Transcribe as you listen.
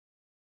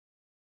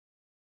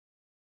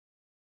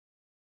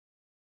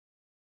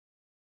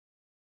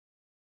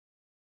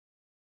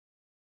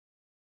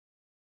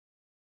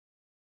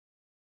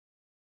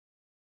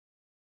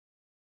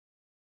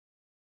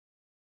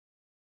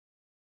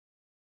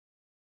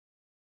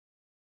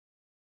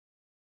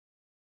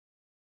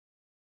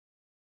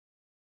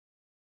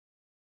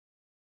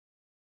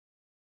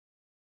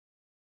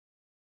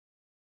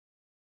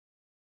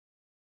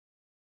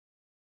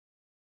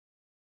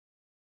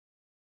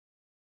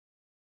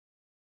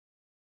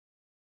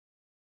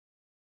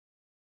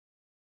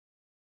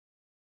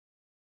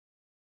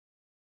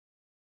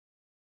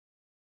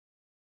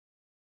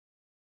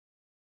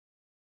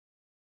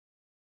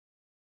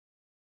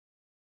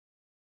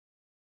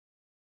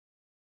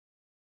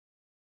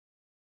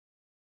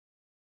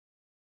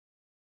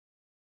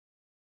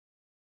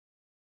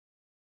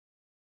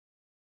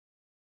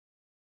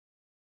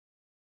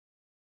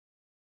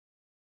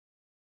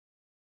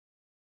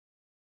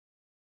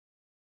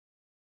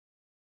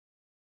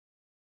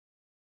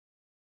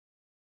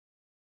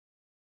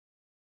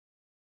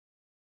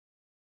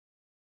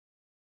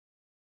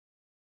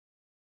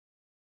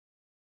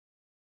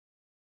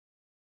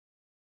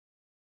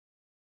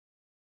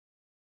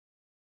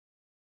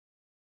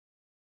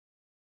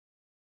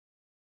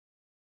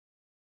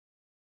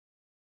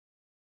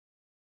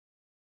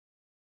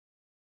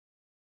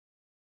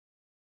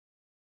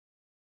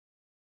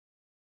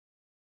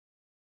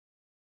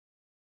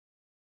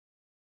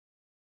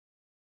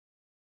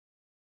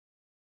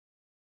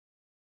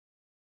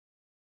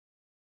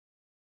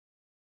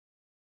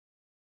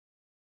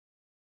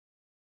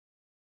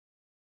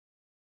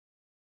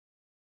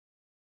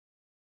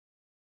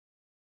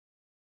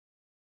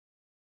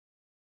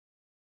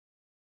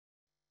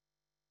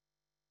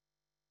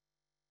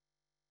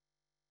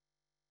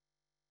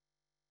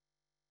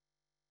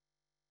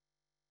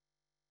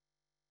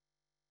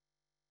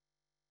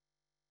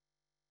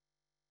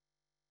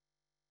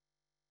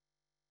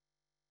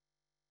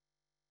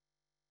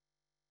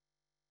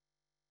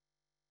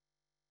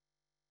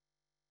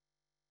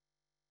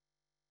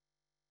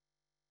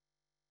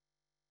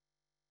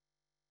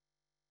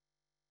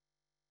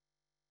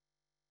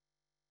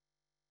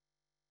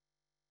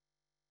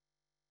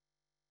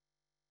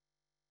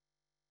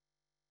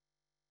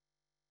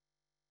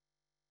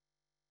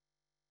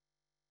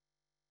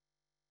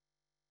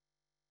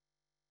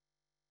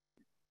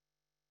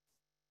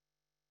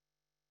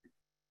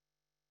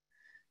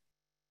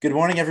Good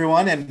morning,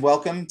 everyone, and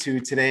welcome to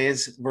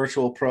today's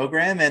virtual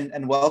program,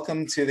 and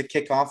welcome to the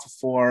kickoff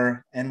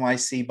for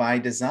NYC by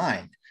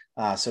Design.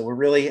 So we're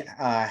really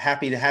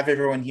happy to have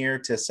everyone here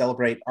to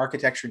celebrate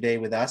Architecture Day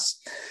with us.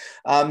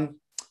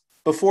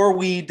 Before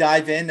we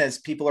dive in, as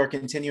people are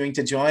continuing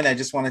to join, I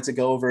just wanted to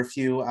go over a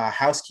few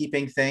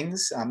housekeeping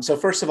things. So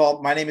first of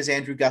all, my name is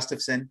Andrew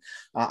Gustafson.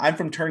 I'm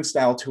from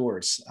Turnstile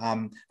Tours.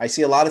 I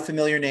see a lot of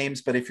familiar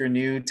names, but if you're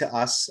new to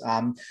us,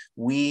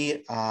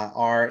 we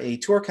are a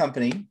tour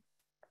company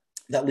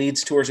that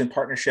leads tours in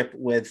partnership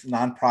with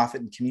nonprofit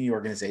and community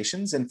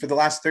organizations. And for the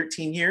last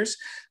 13 years,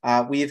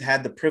 we've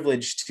had the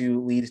privilege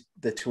to lead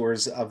the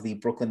tours of the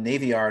Brooklyn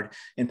Navy Yard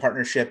in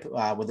partnership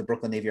with the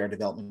Brooklyn Navy Yard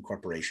Development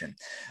Corporation.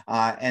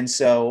 And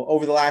so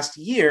over the last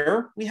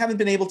year, we haven't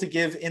been able to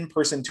give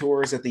in-person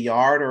tours at the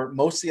Yard or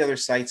most of the other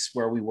sites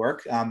where we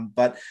work,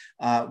 but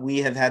we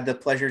have had the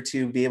pleasure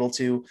to be able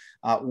to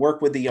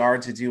work with the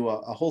Yard to do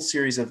a whole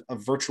series of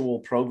virtual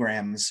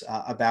programs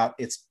about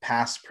its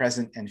past,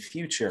 present, and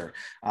future.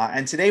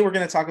 And today we're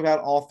going to talk about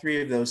all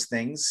three of those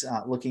things,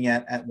 looking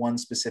at one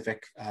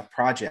specific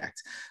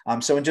project.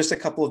 So in just a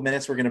couple of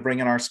minutes, we're going to bring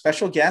in our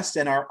special guest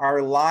and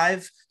our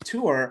live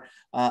tour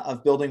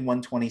of Building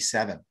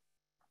 127.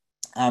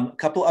 A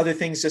couple other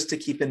things just to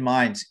keep in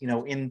mind. You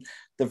know, in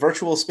the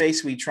virtual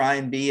space, we try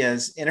and be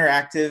as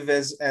interactive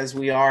as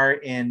we are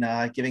in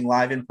giving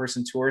live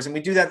in-person tours, and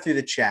we do that through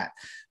the chat.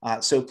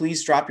 So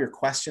please drop your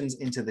questions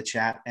into the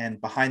chat, and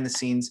behind the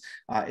scenes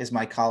is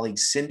my colleague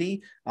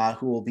Cindy,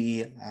 who will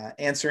be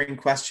answering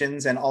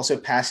questions and also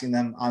passing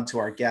them on to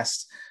our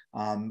guest,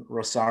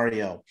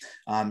 Rosario.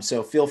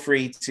 So feel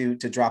free to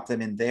drop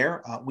them in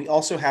there. We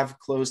also have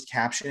closed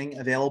captioning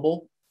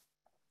available.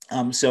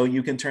 So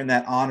you can turn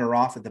that on or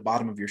off at the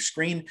bottom of your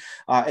screen.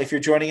 If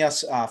you're joining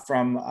us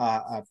from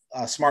a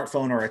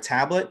smartphone or a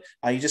tablet,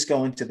 you just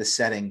go into the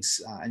settings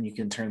and you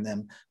can turn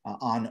them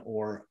on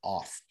or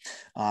off,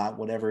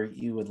 whatever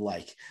you would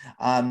like.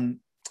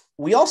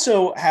 We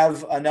also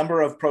have a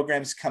number of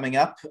programs coming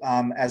up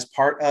as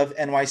part of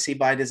NYC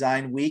by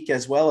Design Week,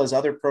 as well as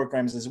other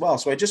programs as well.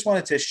 So I just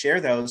wanted to share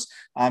those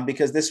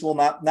because this will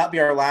not be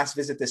our last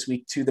visit this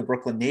week to the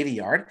Brooklyn Navy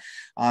Yard.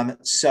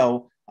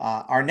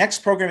 Our next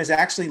program is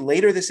actually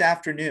later this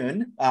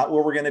afternoon, where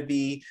we're going to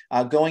be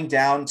going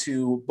down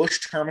to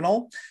Bush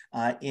Terminal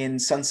in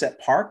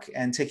Sunset Park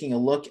and taking a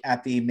look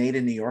at the Made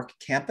in New York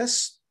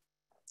campus.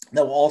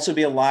 There will also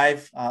be a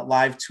live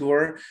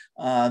tour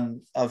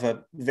of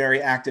a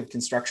very active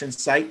construction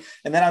site.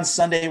 And then on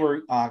Sunday,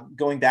 we're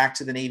going back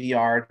to the Navy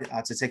Yard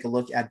to take a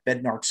look at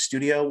Bednark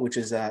Studio, which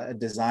is a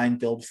design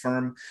build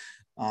firm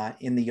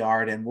in the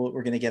Yard, and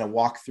we're going to get a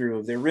walkthrough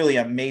of their really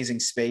amazing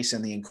space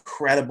and the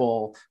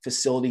incredible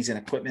facilities and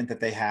equipment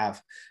that they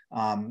have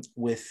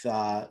with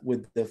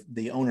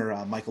the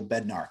owner, Michael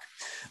Bednark.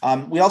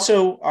 We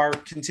also are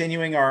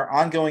continuing our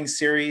ongoing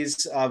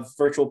series of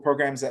virtual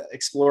programs that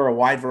explore a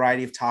wide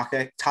variety of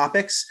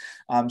topics.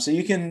 So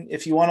you can,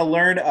 if you want to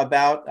learn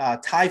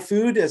about Thai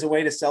food as a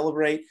way to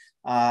celebrate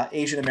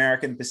Asian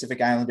American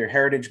Pacific Islander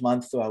Heritage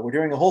Month. We're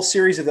doing a whole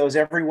series of those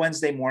every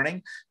Wednesday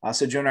morning.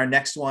 So join our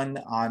next one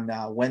on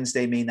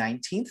Wednesday, May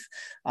 19th.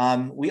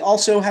 We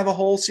also have a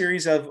whole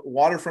series of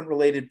waterfront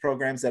related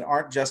programs that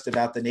aren't just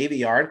about the Navy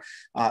Yard.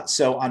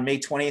 So on May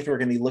 20th, we're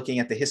going to be looking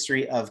at the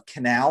history of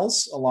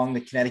canals along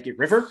the Connecticut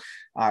River.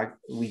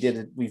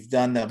 We've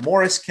done the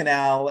Morris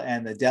Canal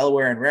and the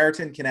Delaware and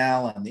Raritan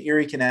Canal and the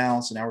Erie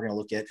Canal. So now we're going to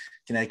look at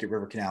Connecticut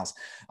River canals.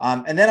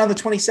 And then on the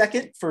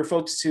 22nd, for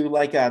folks who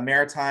like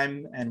maritime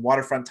and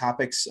waterfront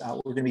topics,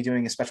 we're going to be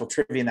doing a special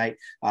trivia night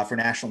for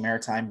National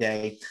Maritime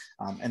Day,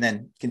 and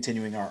then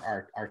continuing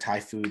our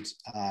Thai food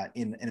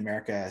in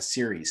America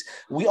series.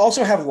 We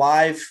also have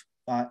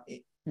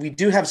we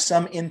do have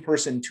some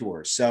in-person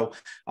tours. So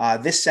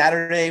this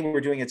Saturday,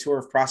 we're doing a tour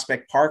of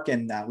Prospect Park,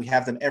 and we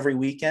have them every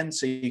weekend.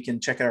 So you can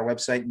check out our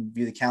website and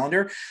view the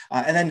calendar.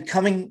 And then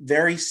coming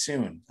very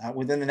soon,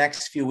 within the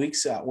next few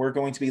weeks, we're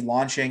going to be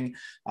relaunching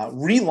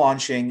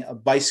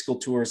bicycle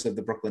tours of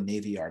the Brooklyn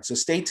Navy Yard. So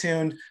stay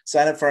tuned,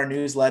 sign up for our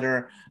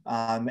newsletter,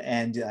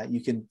 and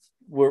you can.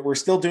 We're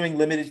still doing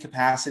limited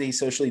capacity,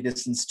 socially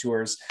distanced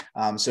tours.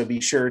 So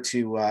be sure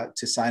to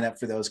sign up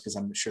for those, because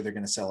I'm sure they're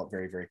going to sell it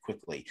very, very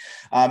quickly.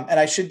 And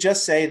I should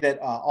just say that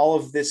all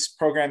of this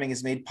programming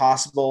is made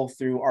possible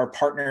through our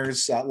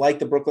partners like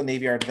the Brooklyn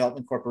Navy Yard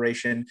Development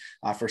Corporation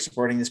for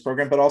supporting this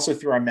program, but also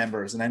through our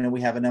members. And I know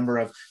we have a number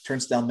of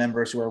Turnstile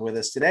members who are with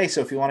us today.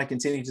 So if you want to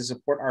continue to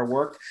support our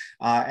work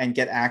and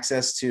get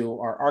access to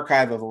our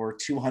archive of over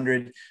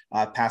 200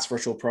 past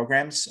virtual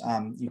programs,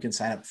 you can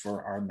sign up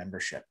for our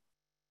membership.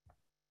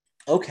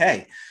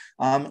 Okay,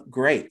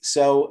 Great.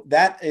 So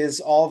that is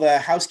all the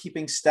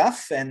housekeeping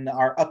stuff and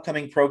our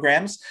upcoming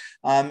programs.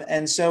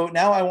 And so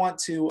now I want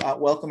to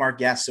welcome our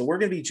guests. So we're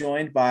going to be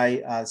joined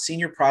by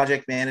Senior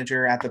Project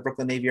Manager at the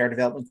Brooklyn Navy Yard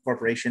Development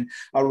Corporation,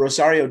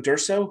 Rosario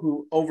D'Urso,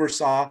 who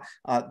oversaw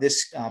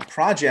this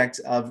project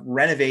of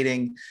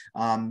renovating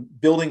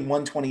Building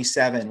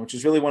 127, which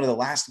is really one of the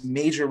last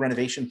major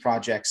renovation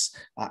projects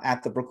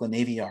at the Brooklyn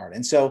Navy Yard.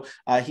 And so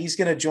he's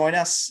going to join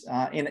us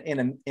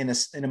in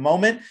a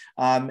moment,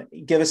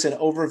 give us an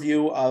overview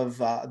of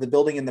the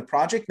building and the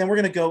project. Then we're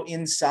going to go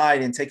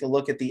inside and take a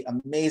look at the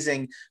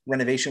amazing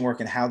renovation work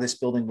and how this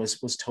building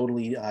was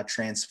totally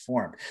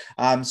transformed.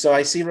 So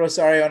I see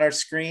Rosario on our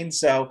screen,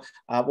 so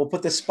we'll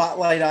put the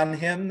spotlight on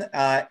him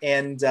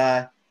and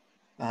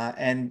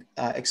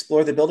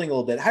explore the building a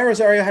little bit. Hi,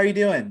 Rosario. How are you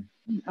doing?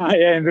 Hi,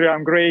 Andrew.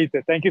 I'm great.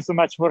 Thank you so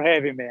much for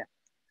having me.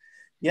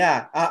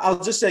 Yeah, I'll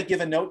just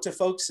give a note to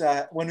folks.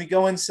 When we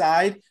go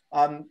inside,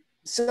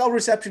 cell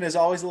reception is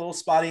always a little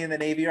spotty in the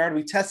Navy Yard.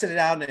 We tested it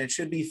out and it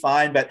should be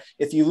fine. But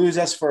if you lose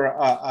us for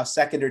a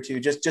second or two,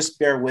 just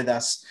bear with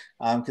us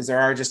because there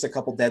are just a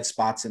couple dead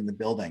spots in the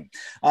building.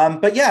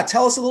 But yeah,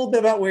 tell us a little bit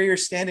about where you're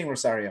standing,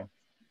 Rosario.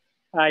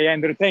 Hi,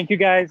 Andrew. Thank you,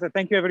 guys.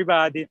 Thank you,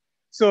 everybody.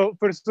 So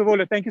first of all,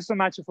 thank you so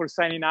much for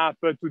signing up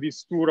to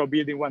this tour of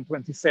Building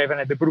 127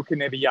 at the Brooklyn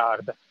Navy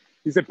Yard.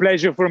 It's a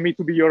pleasure for me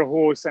to be your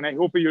host, and I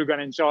hope you're going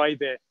to enjoy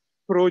the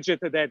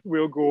project that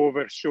we'll go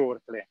over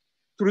shortly.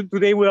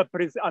 Today, we'll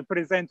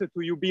present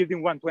to you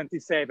Building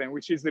 127,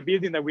 which is the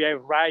building that we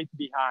have right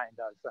behind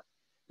us.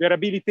 The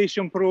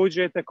rehabilitation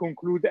project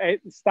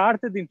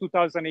started in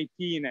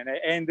 2018 and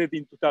ended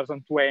in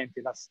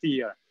 2020, last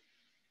year.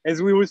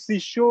 As we will see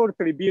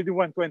shortly, Building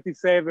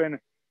 127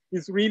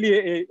 is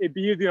really a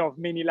building of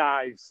many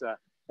lives.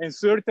 And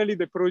certainly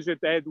the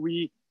project that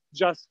we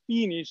just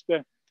finished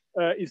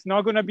is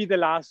not going to be the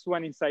last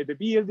one inside the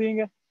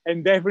building,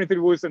 and definitely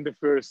wasn't the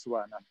first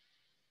one.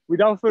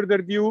 Without further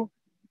ado,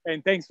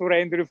 and thanks for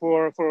Andrew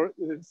for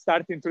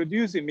starting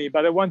introducing me,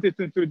 but I wanted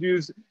to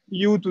introduce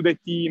you to the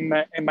team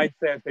and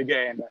myself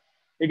again.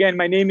 Again,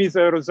 my name is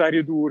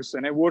Rosario D'Urso,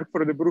 and I work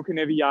for the Brooklyn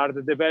Navy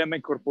Yard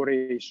Development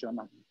Corporation.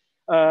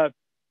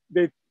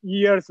 The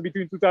years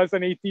between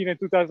 2018 and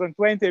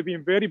 2020 have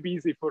been very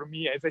busy for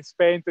me, as I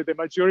spent the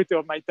majority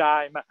of my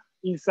time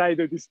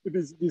inside of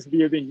this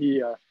building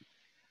here.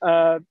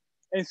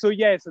 And so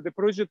yes, the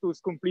project was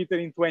completed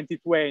in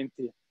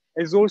 2020.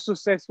 As all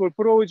successful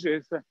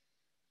projects,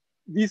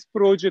 this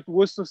project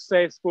was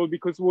successful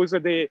because it was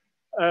the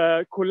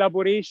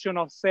collaboration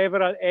of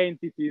several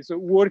entities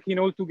working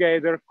all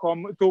together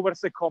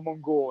towards a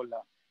common goal.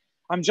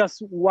 I'm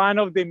just one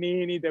of the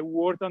many that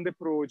worked on the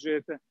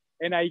project,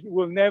 and I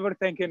will never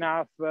thank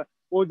enough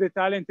all the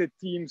talented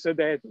teams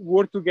that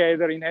work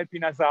together in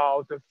helping us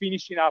out,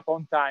 finishing up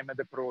on time at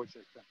the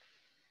project.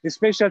 A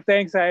special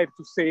thanks I have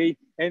to say,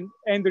 and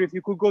Andrew, if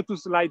you could go to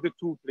slide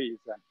 2, please.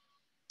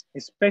 A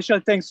special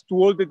thanks to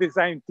all the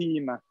design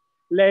team,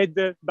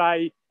 led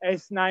by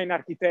S9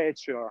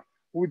 Architecture,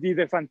 who did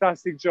a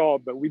fantastic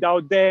job.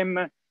 Without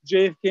them,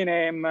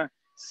 JFK&M,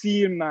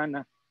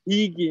 Sealman,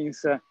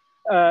 Higgins,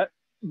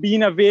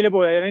 being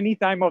available at any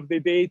time of the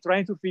day,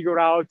 trying to figure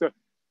out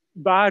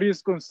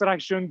various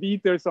construction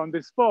details on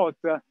the spot,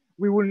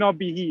 we will not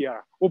be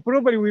here. Or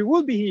probably we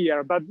will be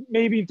here, but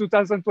maybe in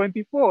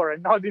 2024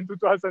 and not in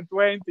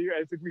 2020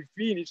 as we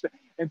finished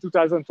in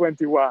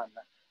 2021.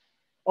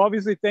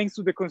 Obviously, thanks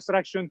to the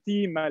construction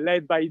team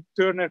led by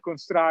Turner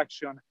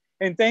Construction,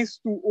 and thanks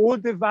to all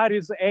the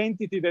various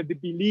entities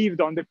that believed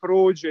on the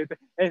project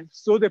and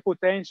saw the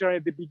potential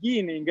at the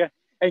beginning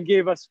and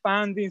gave us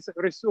fundings,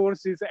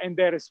 resources, and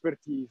their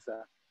expertise.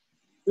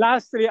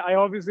 Lastly, I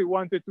obviously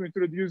wanted to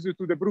introduce you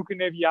to the Brooklyn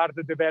Navy Yard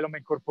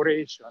Development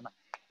Corporation.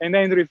 And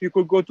Andrew, if you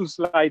could go to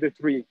slide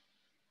 3.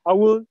 I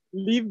will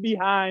leave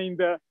behind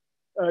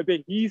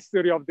the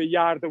history of the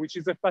yard, which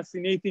is a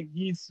fascinating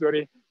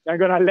history. I'm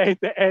gonna let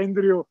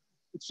Andrew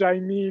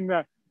chime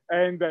in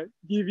and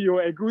give you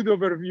a good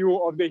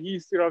overview of the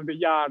history of the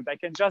yard. I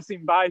can just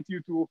invite you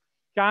to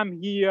come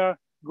here,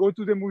 go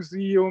to the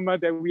museum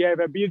that we have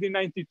at Building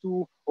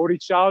 92, or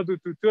reach out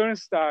to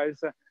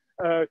Turnstiles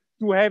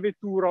to have a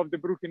tour of the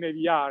Brooklyn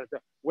Navy Yard.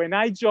 When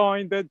I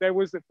joined, that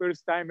was the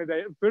first thing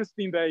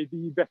that I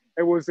did.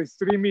 It was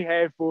extremely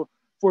helpful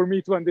for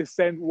me to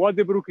understand what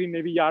the Brooklyn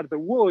Navy Yard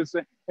was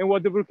and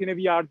what the Brooklyn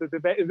Navy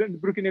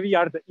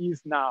Yard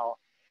is now.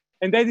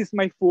 And that is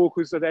my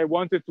focus that I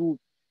wanted to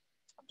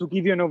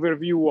give you an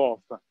overview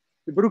of.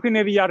 The Brooklyn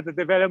Navy Yard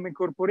Development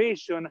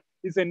Corporation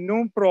is a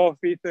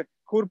non-profit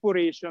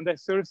corporation that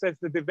serves as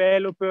the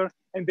developer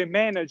and the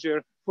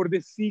manager for the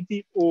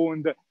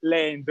city-owned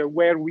land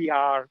where we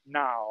are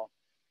now.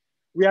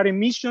 We are a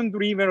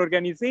mission-driven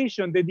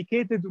organization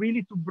dedicated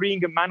really to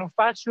bring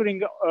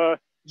manufacturing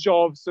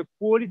jobs,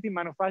 quality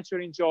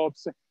manufacturing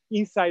jobs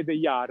inside the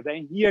yard,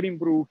 and here in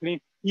Brooklyn,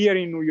 here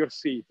in New York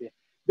City.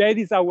 That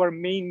is our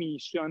main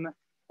mission.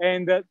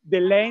 And the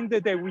land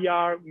that we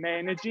are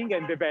managing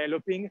and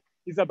developing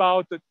is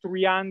about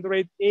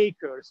 300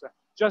 acres.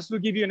 Just to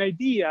give you an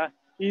idea,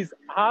 is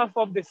half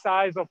of the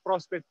size of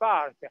Prospect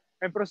Park.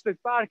 And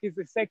Prospect Park is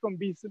the second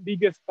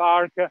biggest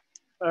park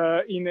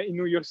in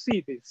New York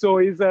City. So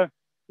it's a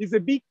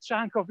big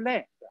chunk of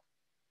land.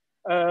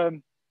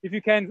 If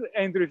you can,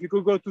 Andrew, if you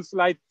could go to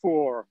slide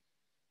 4.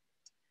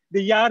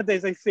 The yard,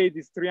 as I said,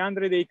 is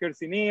 300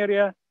 acres in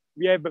area.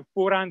 We have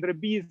 400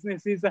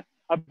 businesses,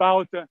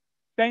 about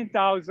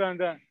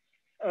 10,000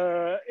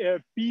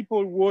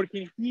 people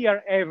working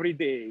here every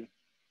day.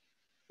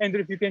 And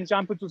if you can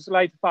jump to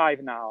slide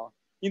 5 now.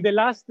 In the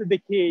last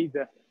decade,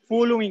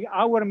 following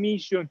our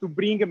mission to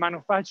bring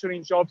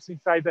manufacturing jobs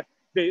inside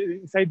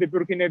the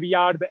Brooklyn Navy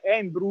Yard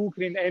and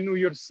Brooklyn and New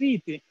York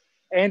City,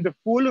 and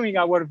following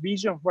our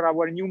vision for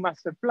our new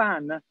master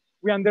plan,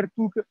 we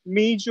undertook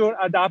major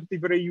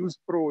adaptive reuse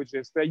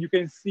projects that you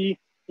can see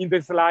in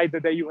the slide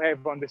that you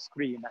have on the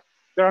screen.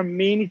 There are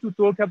many to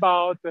talk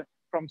about,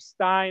 from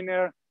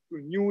Steiner to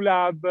New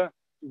Lab to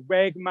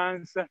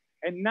Wegmans.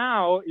 And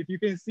now, if you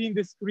can see in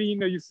the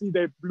screen, you see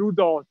the blue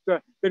dot.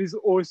 There is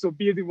also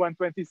Building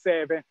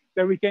 127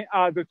 that we can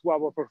add to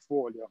our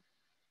portfolio.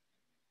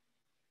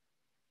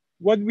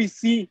 What we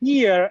see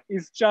here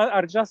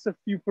are just a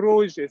few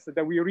projects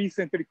that we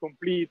recently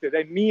completed.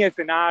 And me as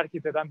an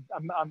architect, I'm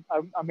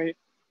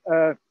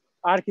an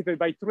architect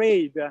by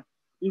trade,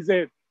 is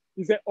an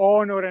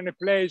honor and a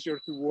pleasure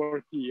to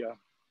work here.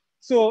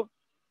 So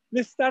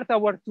let's start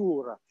our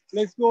tour.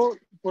 Let's go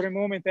for a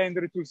moment,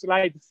 Andrew, to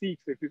slide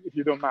 6, if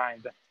you don't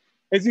mind.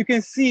 As you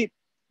can see,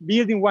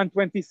 Building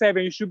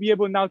 127, you should be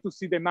able now to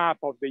see the map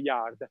of the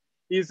yard.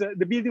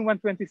 The Building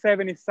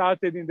 127 is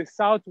sited in the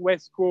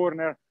southwest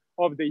corner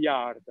of the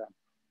yard.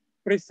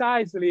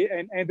 Precisely,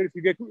 and Andrew,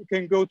 if you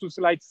can go to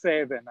slide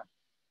 7.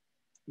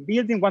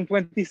 Building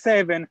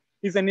 127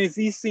 is an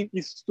existing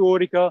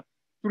historical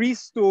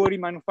 3-story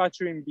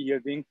manufacturing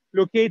building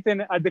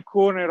located at the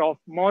corner of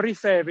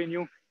Morris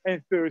Avenue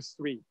and 3rd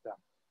Street.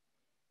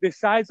 The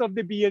size of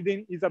the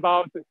building is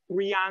about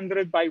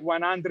 300 by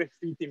 100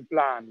 feet in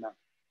plan.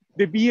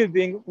 The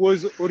building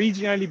was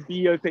originally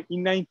built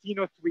in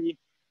 1903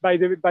 by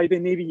the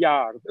Navy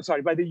Yard,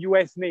 sorry, by the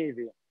US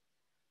Navy.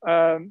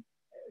 The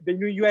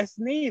US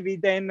Navy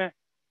then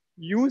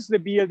used the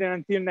building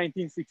until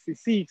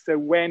 1966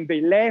 when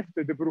they left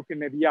the Brooklyn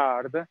Navy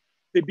Yard.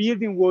 The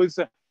building was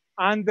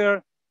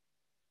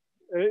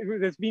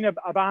it has been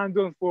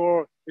abandoned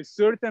for a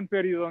certain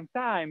period of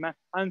time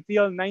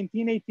until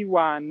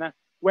 1981,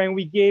 when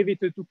we gave it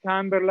to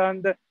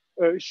Cumberland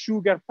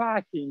Sugar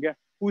Packing,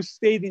 who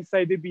stayed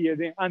inside the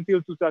building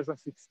until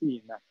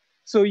 2016.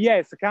 So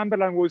yes,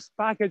 Cumberland was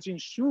packaging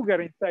sugar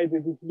inside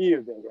this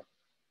building.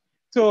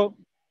 So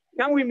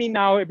come with me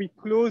now a bit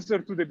closer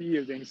to the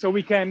building so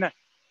we can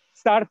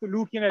start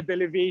looking at the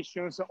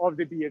elevations of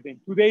the building.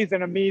 Today is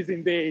an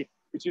amazing day,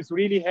 which is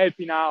really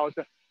helping out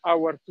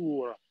our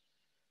tour.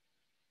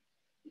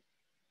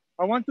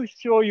 I want to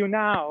show you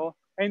now,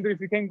 Andrew, if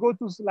you can go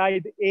to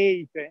slide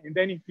 8, and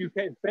then if you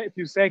can, a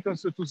few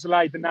seconds to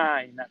slide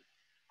 9.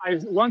 I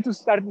want to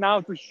start now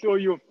to show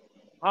you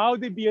how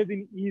the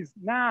building is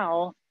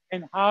now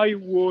and how it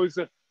was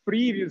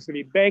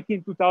previously, back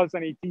in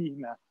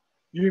 2018.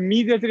 You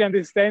immediately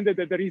understand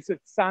that there is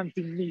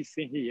something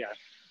missing here.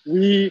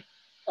 We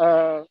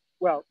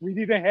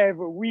didn't have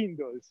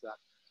windows.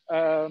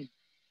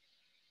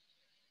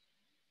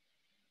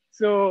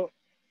 So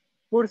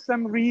for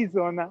some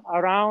reason,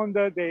 around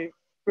the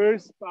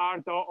first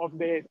part of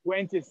the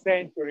 20th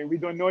century, we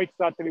don't know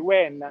exactly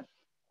when,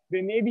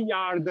 the Navy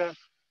Yard,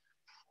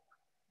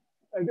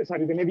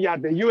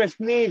 the US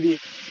Navy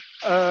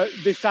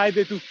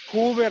decided to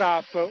cover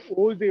up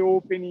all the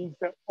openings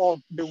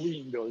of the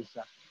windows.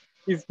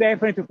 It's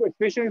definitely,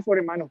 especially for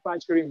a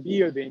manufacturing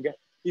building,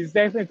 it's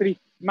definitely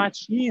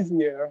much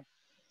easier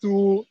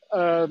to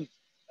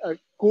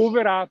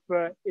cover up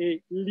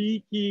a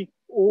leaky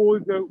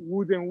old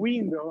wooden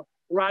window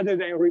rather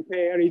than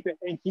repair it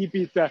and keep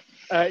it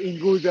in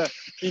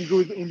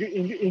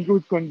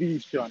good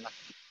condition.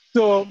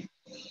 So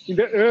in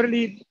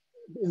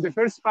the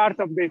first part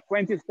of the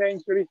 20th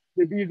century,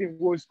 the building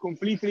was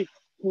completely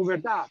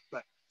covered up.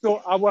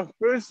 So our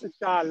first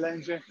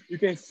challenge, you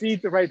can see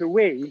it right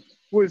away,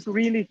 was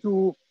really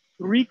to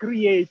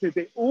recreate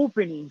the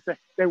openings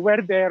that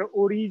were there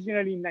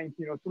originally in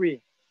 1903.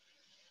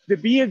 The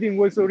building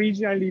was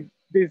originally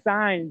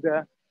designed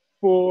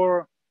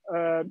for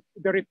the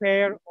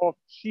repair of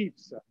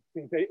ships.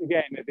 Since,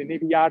 again, the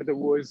Navy Yard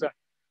was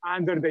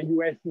under the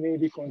US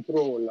Navy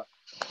control.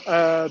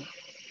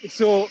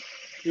 So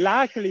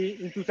luckily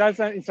in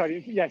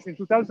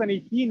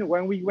 2018,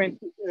 when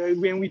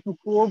we took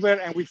over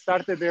and we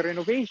started the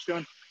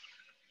renovation,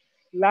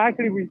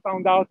 luckily we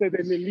found out that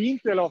the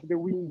lintel of the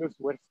windows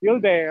were still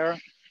there,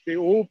 the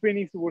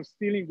openings were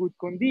still in good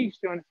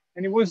condition,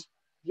 and it was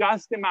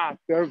just a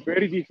matter,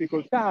 very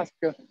difficult task,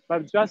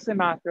 but just a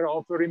matter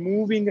of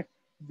removing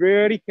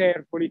very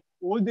carefully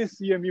all the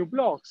CMU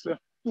blocks to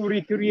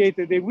recreate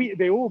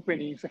the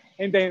openings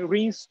and then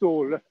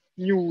reinstall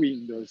new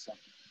windows.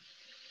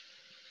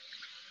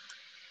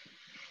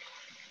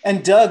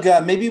 And Doug,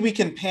 maybe we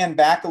can pan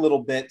back a little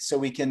bit so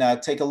we can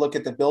take a look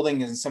at the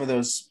building and some of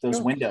those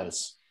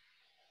windows.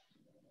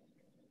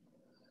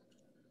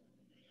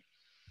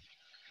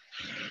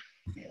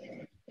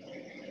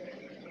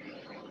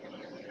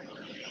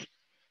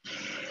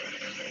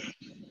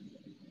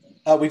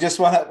 We just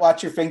want to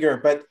watch your finger,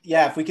 but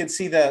yeah, if we could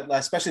see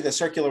especially the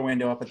circular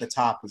window up at the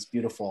top is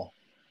beautiful.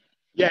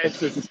 Yes,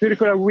 the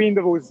circular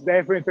window was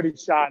definitely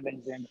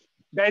challenging.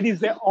 That is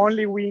the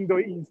only window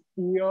in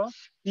steel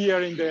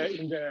here in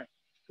the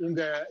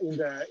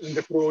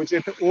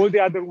project. All the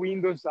other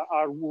windows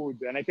are wood,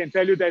 and I can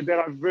tell you that there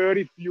are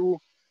very few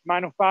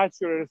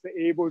manufacturers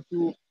able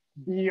to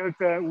build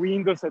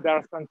windows that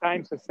are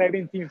sometimes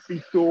 17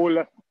 feet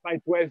tall by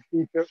 12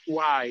 feet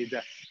wide.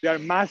 They are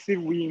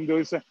massive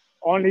windows.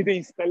 Only the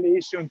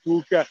installation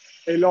took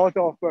a lot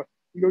of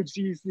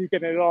logistics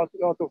and a lot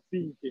of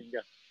thinking.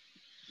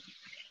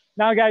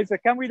 Now, guys,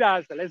 come with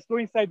us. Let's go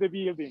inside the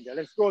building.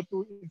 Let's go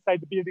to inside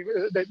the building,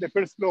 the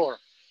first floor.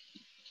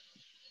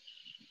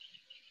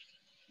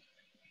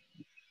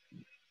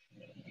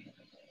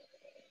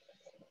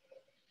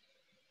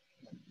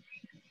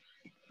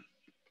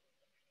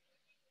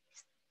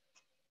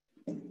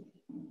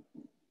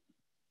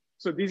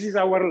 So this is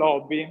our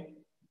lobby.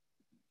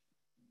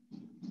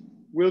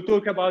 We'll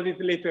talk about it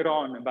later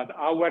on, but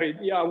our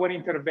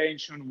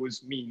intervention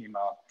was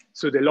minimal.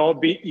 So the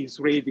lobby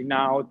is ready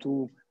now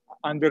to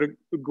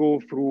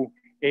go through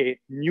a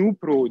new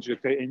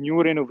project, a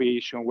new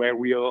renovation where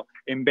we'll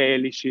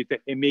embellish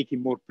it and make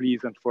it more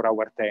pleasant for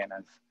our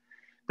tenants.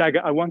 Doug,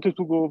 I wanted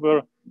to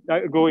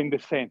go in the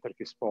center if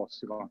it's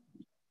possible.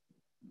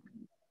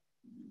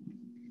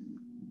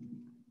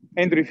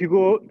 Andrew, if you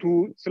go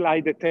to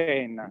slide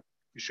 10,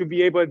 you should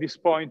be able at this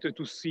point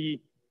to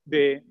see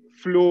the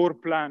floor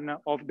plan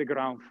of the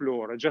ground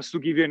floor, just to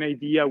give you an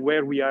idea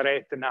where we are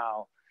at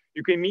now.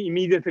 You can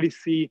immediately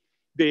see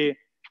the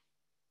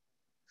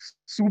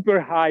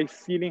super high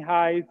ceiling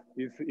height.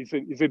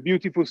 Is a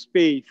beautiful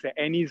space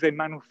and is a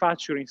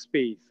manufacturing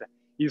space.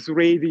 It's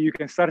ready. You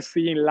can start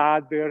seeing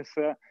ladders,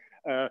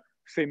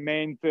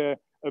 cement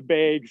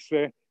bags,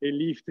 a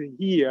lift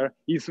here.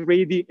 Is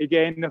ready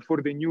again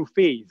for the new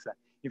phase.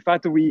 In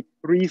fact, we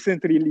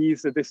recently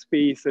leased the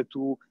space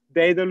to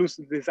Daedalus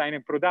Design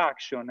and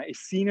Production, a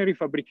scenery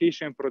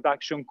fabrication and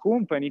production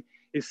company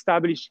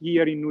established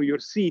here in New York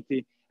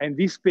City. And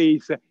this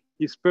space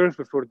is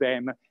perfect for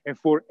them and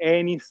for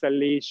any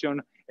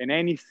installation and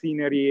any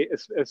scenery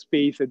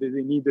space that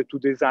they need to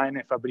design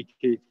and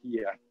fabricate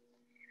here.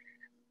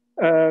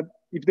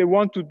 If they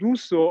want to do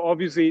so,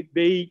 obviously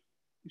they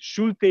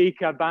should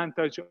take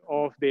advantage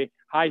of the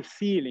high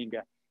ceiling.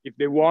 If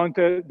they want,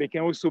 they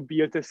can also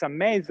build some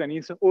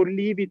mezzanines or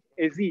leave it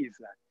as is.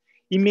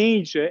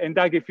 Image, and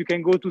Doug, if you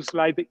can go to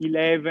slide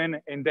 11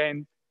 and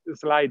then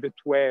slide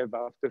 12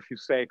 after a few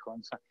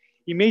seconds.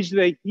 Image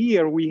that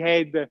here we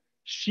had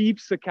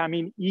ships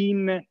coming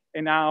in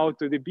and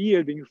out of the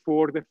building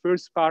for the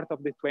first part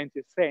of the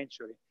 20th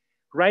century.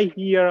 Right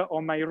here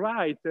on my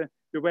right,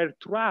 there were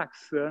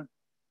trucks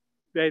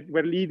that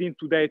were leading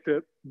to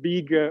that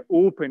big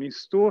opening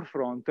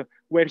storefront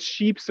where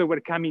ships were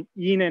coming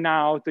in and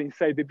out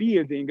inside the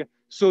building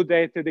so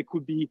that they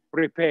could be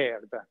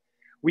repaired.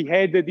 We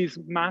had these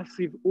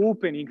massive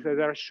openings that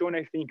are shown,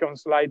 I think, on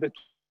slide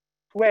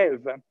 12,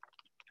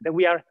 that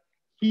we are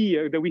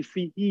here, that we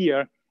see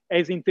here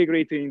as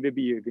integrated in the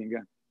building.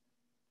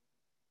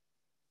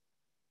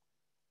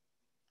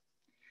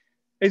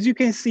 As you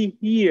can see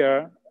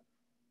here,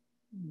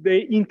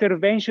 the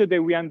intervention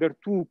that we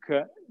undertook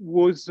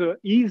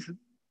is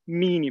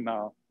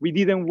minimal. We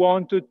didn't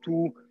want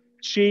to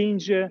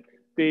change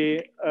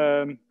the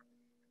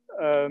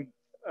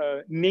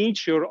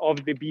nature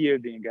of the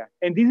building.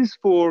 And this is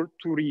for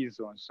two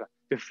reasons.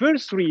 The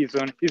first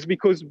reason is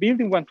because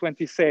Building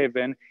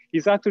 127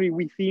 is actually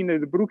within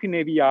the Brooklyn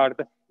Navy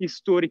Yard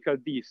historical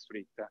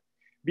district.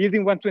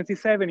 Building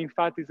 127, in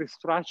fact, is a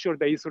structure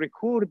that is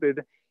recorded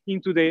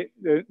into the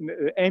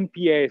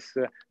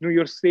NPS, New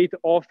York State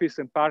Office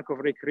and Park of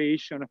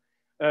Recreation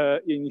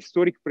in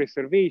Historic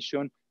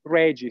Preservation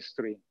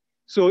registry.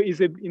 So it's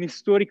an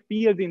historic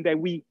building that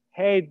we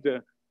had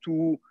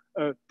to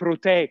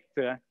protect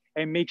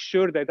and make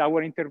sure that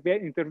our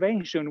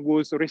intervention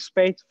was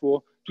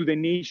respectful to the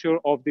nature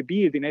of the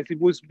building as it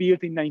was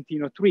built in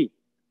 1903.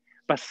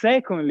 But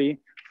secondly,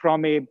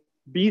 from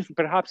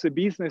perhaps a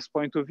business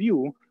point of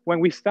view, when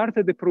we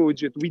started the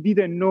project, we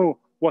didn't know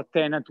what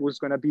tenant was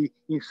going to be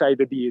inside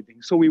the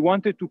building. So we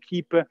wanted to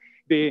keep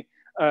the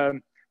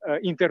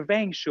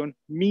intervention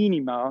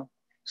minimal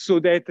so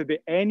that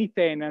any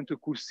tenant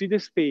could see the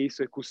space,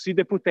 could see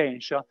the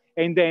potential,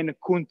 and then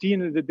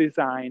continue the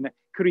design,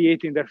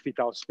 creating their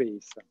fit-out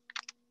space.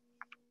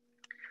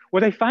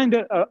 What I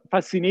find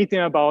fascinating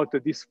about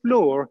this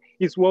floor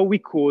is what we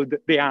called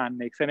the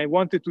annex. And I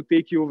wanted to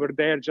take you over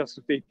there just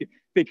to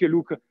take a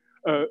look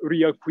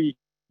real quick.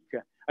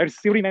 I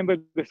still remember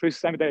the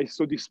first time that I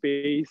saw this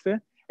space,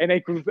 and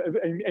I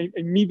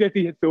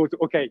immediately thought,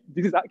 okay,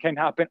 this can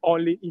happen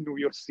only in New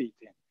York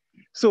City.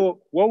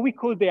 So what we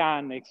call the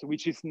annex,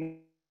 which is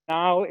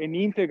now an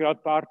integral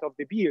part of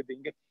the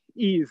building,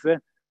 is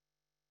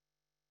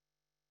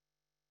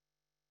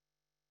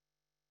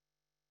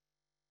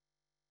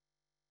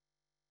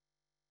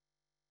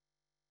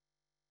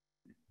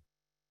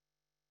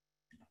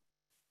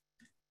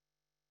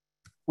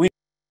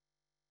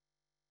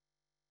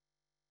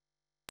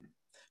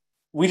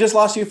We just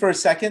lost you for a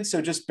second,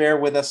 so just bear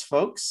with us,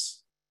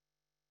 folks.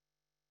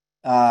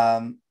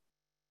 We'll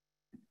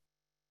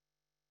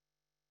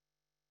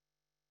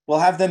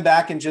have them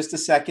back in just a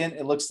second.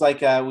 It looks like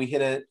we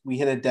hit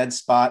a dead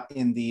spot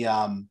in the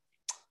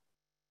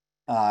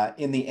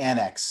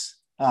annex,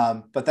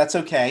 but that's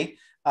okay.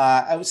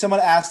 Someone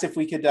asked if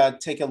we could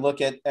take a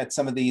look at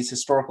some of these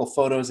historical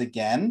photos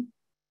again.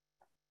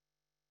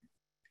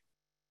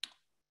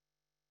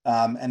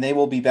 And they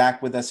will be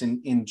back with us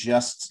in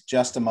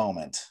just a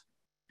moment.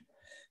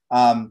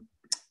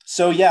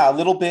 So yeah, a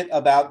little bit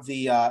about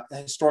the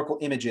historical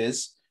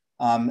images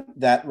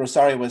that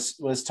Rosario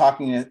was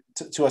talking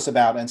to us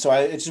about. And so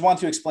I just want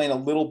to explain a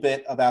little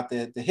bit about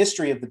the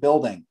history of the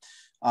building,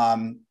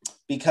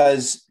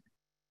 because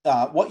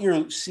what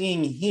you're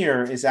seeing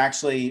here is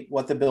actually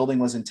what the building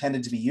was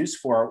intended to be used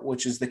for,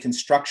 which is the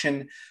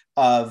construction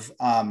of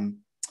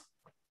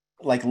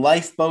like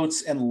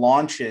lifeboats and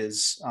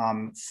launches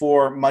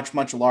for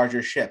much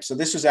larger ships. So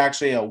this was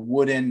actually a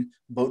wooden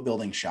boat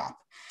building shop.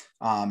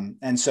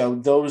 And so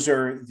those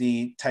are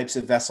the types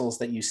of vessels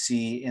that you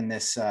see in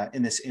this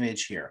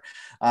image here.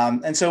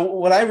 And so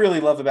what I really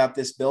love about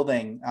this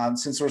building,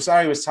 since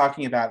Rosario was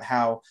talking about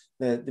how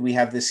we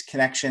have this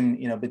connection,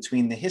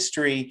 between the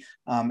history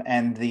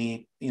and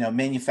the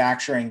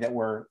manufacturing that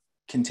we're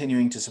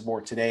continuing to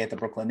support today at the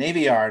Brooklyn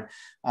Navy Yard,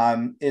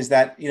 is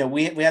that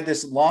we had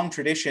this long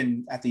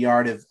tradition at the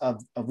yard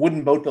of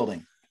wooden boat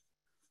building.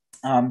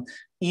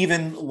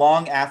 Even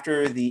long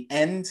after the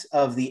end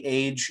of the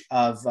age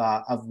of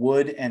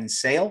wood and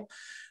sail,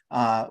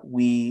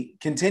 we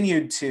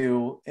continued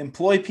to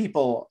employ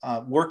people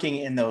working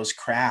in those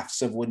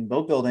crafts of wooden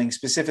boat building,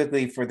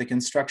 specifically for the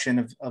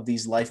construction of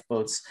these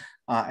lifeboats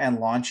and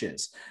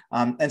launches.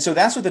 And so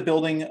that's what the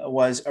building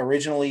was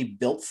originally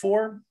built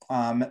for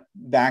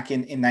back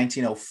in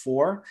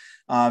 1904.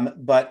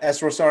 But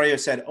as Rosario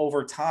said,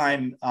 over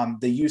time,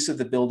 the use of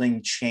the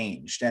building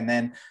changed. And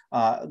then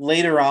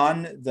later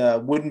on,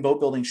 the wooden boat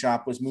building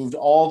shop was moved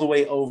all the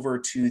way over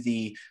to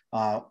the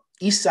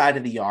east side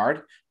of the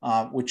yard,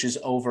 which is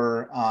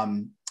over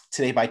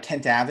today by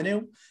Kent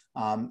Avenue.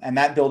 And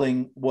that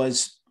building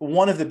was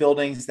one of the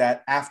buildings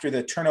that after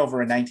the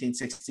turnover in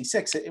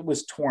 1966, it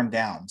was torn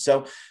down.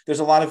 So there's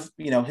a lot of,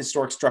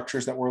 historic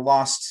structures that were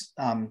lost,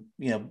 in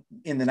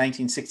the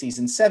 1960s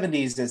and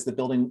 70s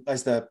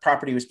as the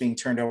property was being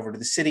turned over to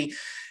the city,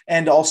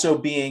 and also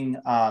being,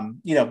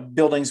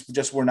 buildings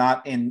just were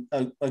not in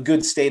a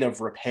good state of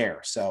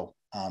repair.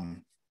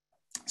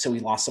 So we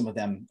lost some of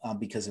them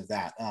because of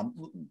that.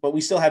 But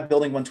we still have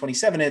Building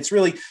 127. And it's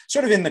really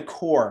sort of in the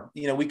core.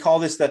 We call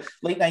this the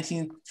late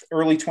 19th,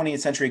 early 20th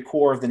century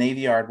core of the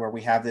Navy Yard, where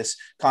we have this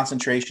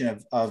concentration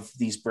of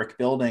these brick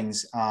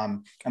buildings.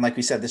 And like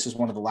we said, this is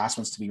one of the last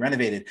ones to be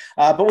renovated.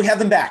 But we have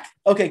them back.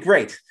 Okay,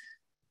 great.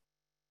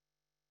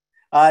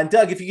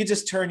 Doug, if you could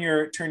just turn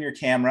your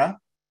camera.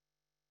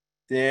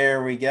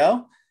 There we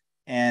go.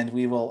 And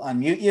we will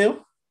unmute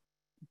you.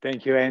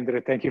 Thank you,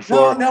 Andrew. Thank you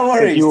for no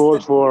worries. Thank you all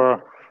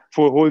for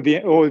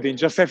holding.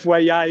 Just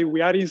FYI, we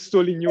are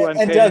installing new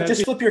antennas. And Doug,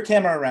 just flip your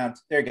camera around.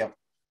 There you go.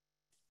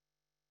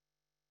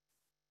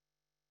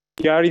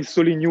 We are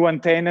installing new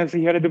antennas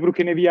here at the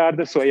Brooklyn Navy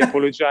Yard, so I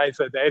apologize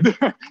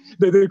that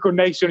the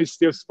connection is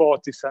still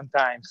spotty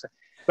sometimes.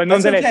 But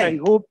nonetheless, okay.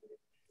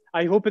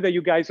 I hope that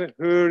you guys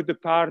heard the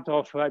part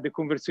of the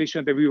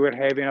conversation that we were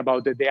having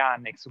about the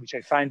annex, which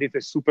I find it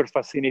a super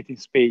fascinating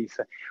space.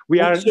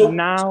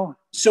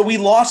 So we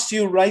lost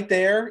you right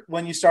there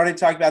when you started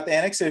talking about the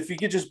annex. So if you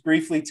could just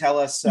briefly tell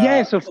us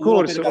yes, of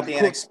course, bit about the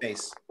annex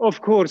space.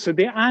 Of course,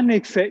 the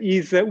annex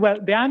is,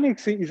 the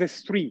annex is a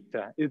street.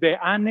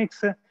 The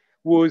annex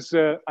was,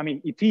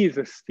 it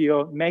is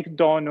still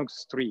McDonough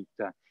Street.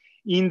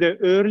 In the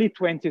early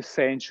 20th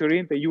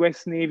century, the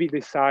US Navy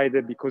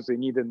decided, because they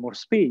needed more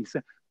space,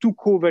 to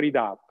cover it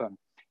up.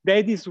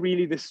 That is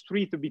really the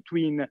street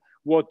between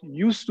what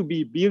used to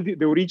be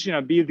the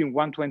original building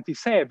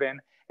 127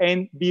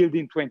 and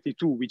building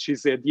 22, which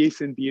is the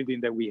adjacent building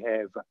that we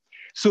have.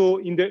 So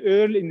in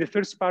the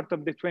first part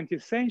of the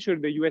 20th century,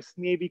 the US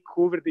Navy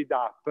covered it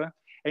up,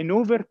 and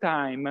over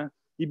time,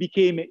 it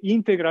became an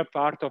integral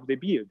part of the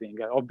building,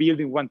 of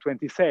building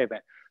 127,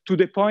 to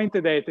the point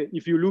that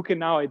if you look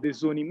now at the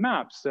zoning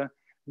maps,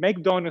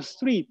 McDonough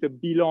Street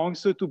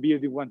belongs to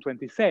building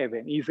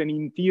 127. It's an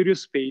interior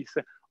space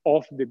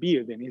of the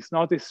building. It's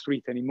not a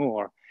street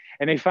anymore.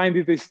 And I find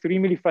it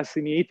extremely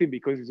fascinating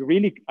because it's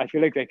really, I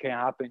feel like that can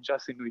happen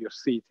just in New York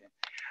City.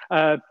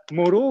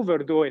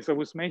 Moreover, though, as I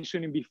was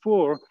mentioning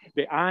before,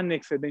 the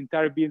annex at the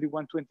entire building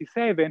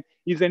 127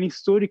 is an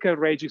historical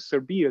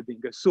register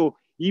building. So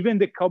even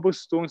the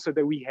cobblestones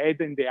that we had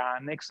in the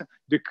annex,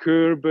 the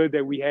curb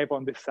that we have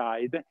on the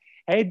side,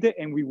 had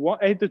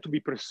to be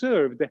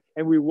preserved,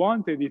 and we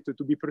wanted it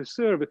to be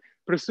preserved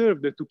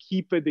to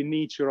keep the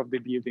nature of the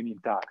building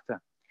intact.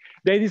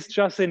 That is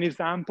just an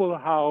example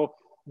how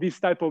this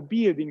type of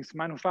buildings,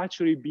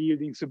 manufacturing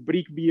buildings,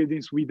 brick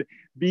buildings with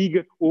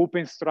big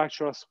open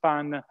structural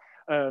span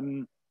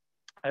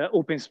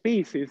open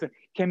spaces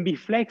can be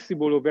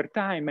flexible over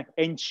time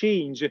and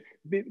change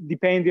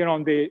depending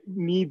on the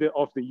need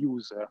of the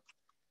user.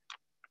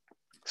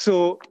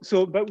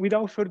 But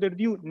without further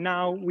ado,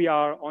 now we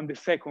are on the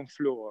second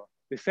floor.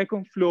 The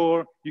second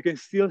floor, you can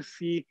still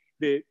see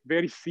the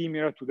very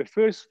similar to the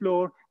first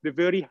floor, the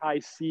very high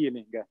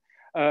ceiling.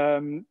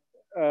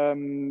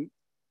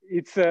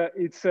 It's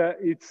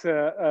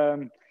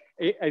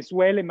as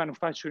well a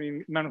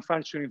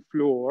manufacturing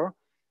floor,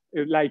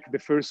 like the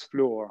first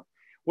floor.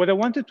 What I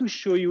wanted to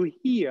show you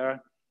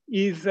here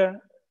is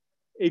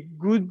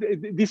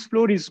this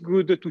floor is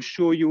good to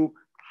show you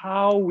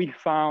how we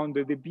found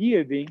the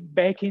building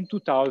back in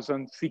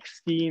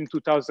 2016,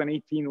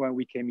 2018 when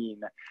we came in.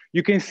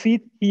 You can see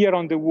it here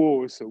on the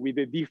walls with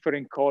a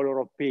different color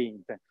of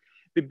paint.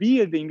 The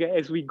building,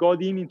 as we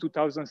got in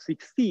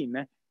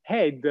 2016,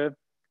 had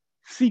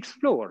 6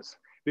 floors.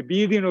 The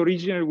building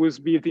originally was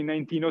built in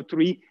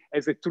 1903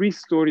 as a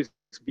 3-story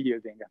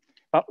building.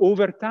 But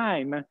over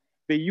time,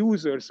 the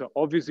users,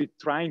 obviously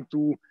trying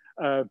to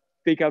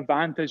take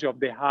advantage of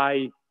the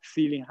high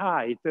ceiling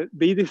height,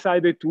 they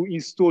decided to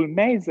install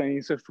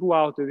mezzanines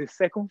throughout the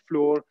second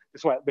floor,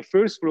 well, the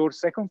first floor,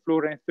 second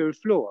floor, and third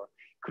floor,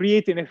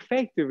 creating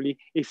effectively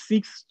a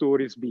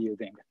 6-story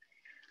building.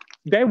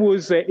 That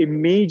was a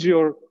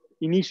major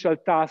initial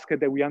task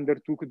that we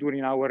undertook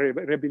during our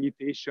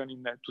rehabilitation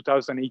in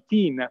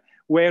 2018,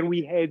 where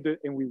we had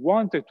and we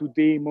wanted to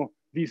demo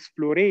this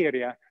floor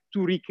area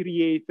to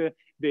recreate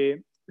the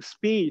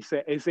space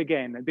as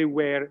again they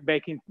were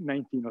back in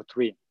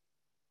 1903.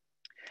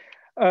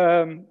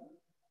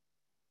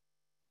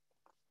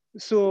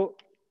 So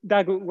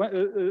Doug,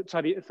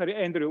 sorry,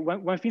 Andrew,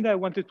 one thing that I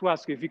wanted to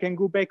ask you, if you can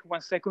go back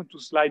 1 second to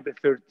slide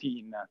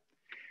 13.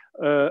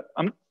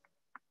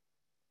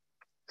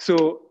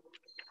 So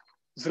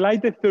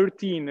slide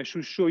 13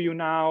 should show you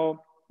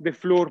now the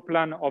floor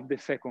plan of the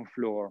second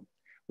floor.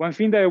 One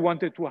thing that I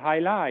wanted to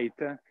highlight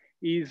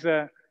is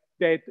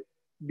that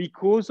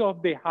because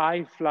of the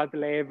high flood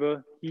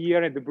level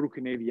here at the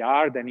Brooklyn Navy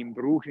Yard and in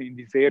Brooklyn, in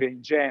this area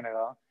in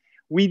general,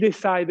 we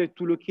decided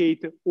to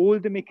locate all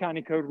the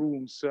mechanical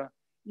rooms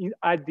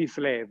at this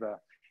level.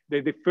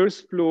 The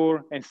first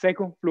floor and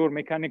second floor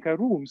mechanical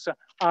rooms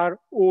are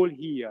all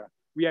here.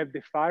 We have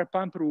the fire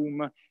pump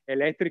room,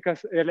 electrical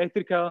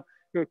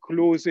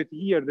closet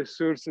here that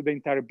serves the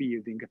entire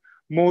building.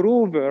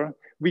 Moreover,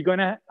 we're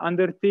gonna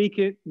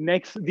undertake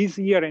this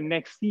year and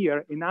next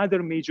year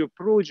another major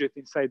project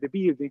inside the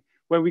building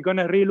where we're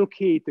gonna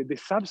relocate the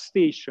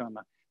substation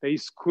that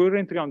is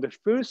currently on the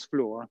first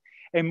floor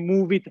and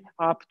move it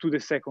up to the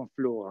second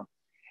floor.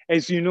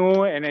 As you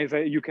know, and as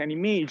you can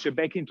imagine,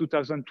 back in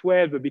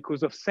 2012,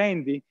 because of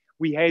Sandy,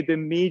 we had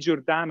major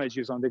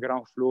damages on the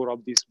ground floor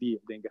of this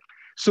building.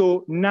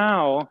 So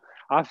now,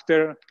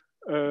 after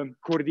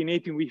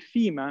coordinating with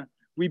FEMA,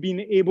 we've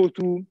been able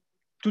to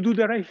do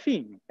the right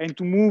thing and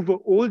to move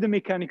all the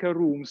mechanical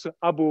rooms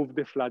above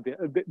the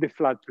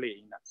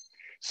floodplain.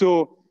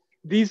 So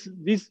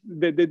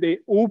the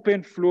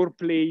open floor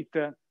plate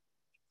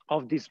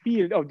of this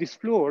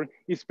floor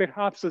is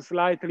perhaps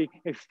slightly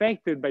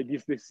affected by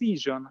this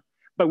decision,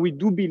 but we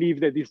do believe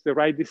that it's the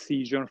right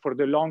decision for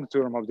the long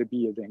term of the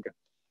building.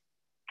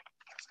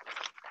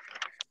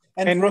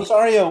 And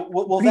Rosario,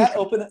 will that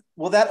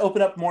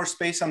open up more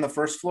space on the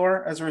first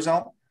floor as a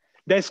result?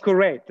 That's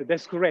correct.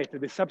 That's correct.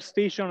 The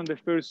substation on the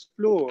first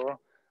floor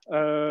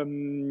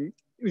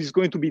is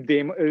going to be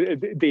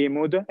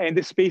demoed, and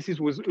the space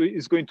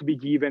is going to be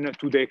given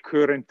to the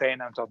current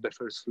tenant of the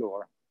first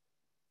floor.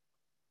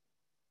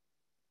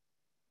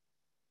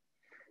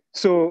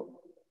 So,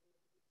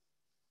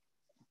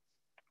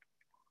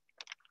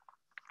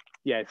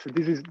 yes,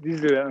 this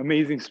is an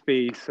amazing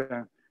space.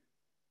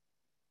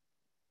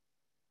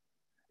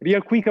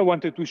 Real quick, I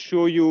wanted to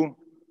show you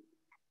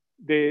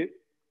the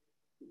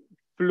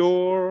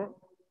roof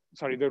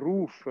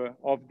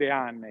of the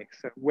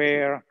annex,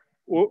 where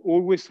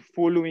always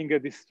following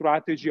the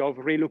strategy of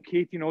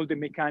relocating all the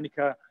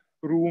mechanical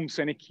rooms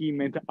and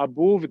equipment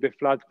above the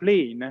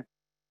floodplain,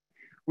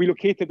 we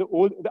located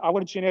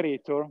our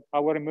generator,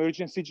 our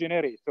emergency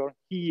generator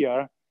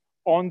here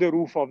on the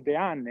roof of the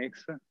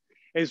annex,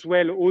 as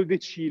well all the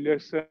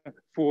chillers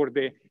for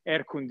the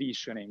air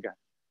conditioning.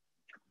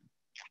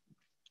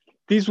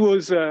 This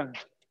was,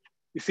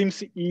 it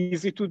seems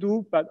easy to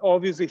do, but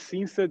obviously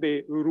since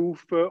the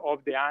roof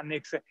of the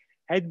annex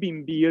had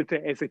been built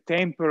as a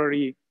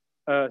temporary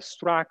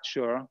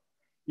structure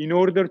in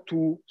order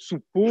to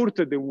support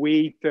the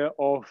weight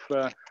of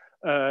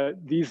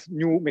this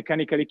new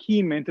mechanical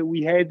equipment,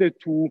 we had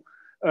to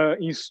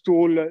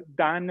install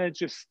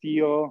damaged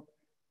steel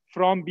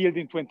from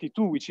building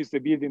 22, which is the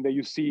building that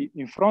you see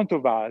in front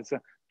of us,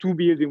 to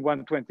building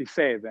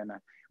 127.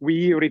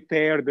 We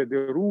repaired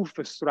the roof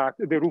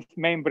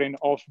membrane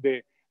of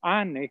the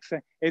annex,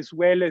 as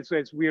well as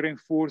we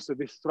reinforced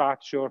the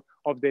structure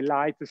of the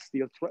light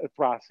steel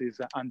trusses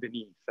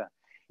underneath.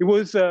 It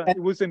was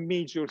a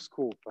major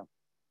scope.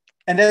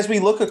 And as we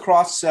look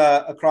across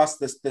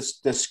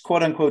this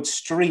quote unquote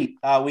street,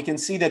 we can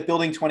see that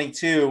building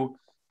 22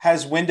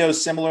 has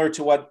windows similar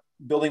to what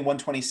building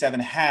 127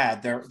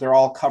 had. They're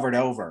all covered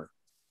over.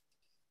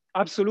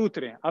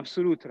 Absolutely,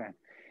 absolutely.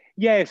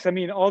 Yes, I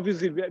mean,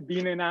 obviously,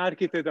 being an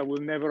architect, I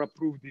will never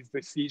approve this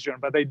decision,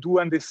 but I do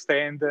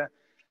understand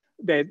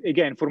that,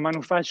 again, for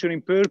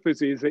manufacturing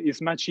purposes,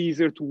 it's much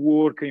easier to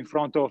work in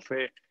front of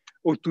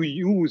or to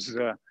use,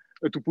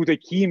 to put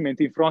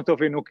equipment in front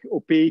of an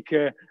opaque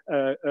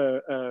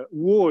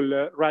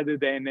wall rather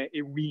than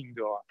a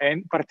window.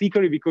 And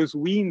particularly because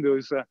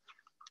windows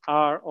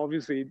are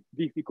obviously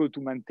difficult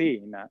to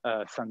maintain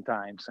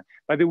sometimes.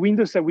 But the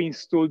windows that we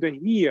installed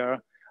here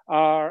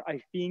are,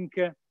 I think,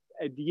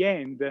 at the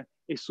end,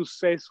 a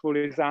successful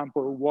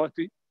example of what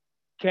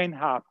can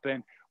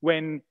happen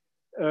when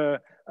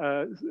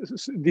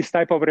this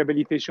type of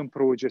rehabilitation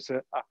projects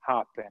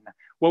happen.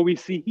 What we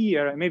see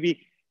here,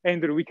 maybe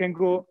Andrew, we can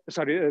go,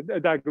 sorry,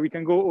 Doug, we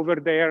can go over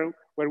there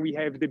where we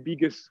have the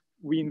biggest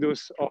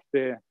windows of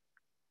the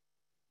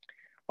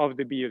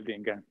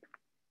building.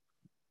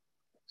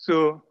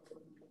 So,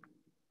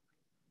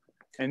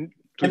 and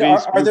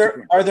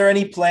are there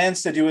any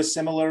plans to do a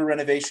similar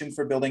renovation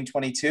for building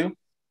 22?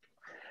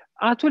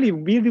 Actually,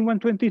 building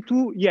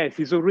 122, yes,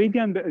 is already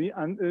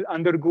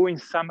undergoing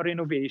some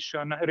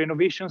renovation.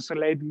 Renovations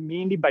led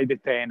mainly by the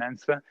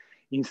tenants.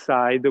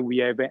 Inside, we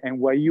have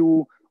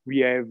NYU, we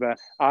have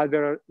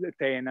other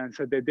tenants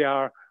that they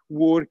are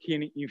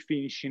working in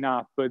finishing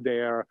up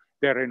their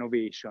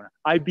renovation.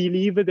 I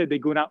believe that they're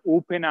gonna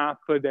open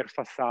up their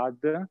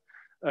facade,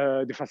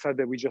 the facade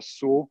that we just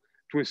saw,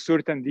 to a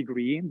certain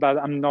degree, but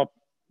I'm not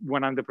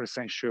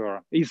 100%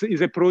 sure.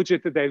 It's a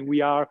project that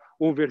we are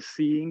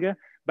overseeing,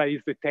 but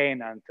it's the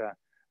tenant,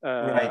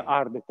 right.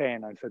 are the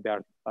tenants that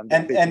are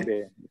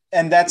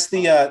and that's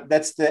the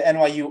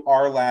NYU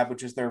R Lab,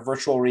 which is their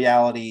virtual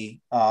reality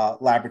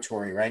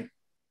laboratory, right?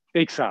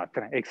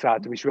 Exactly,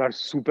 which we are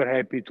super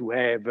happy to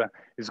have.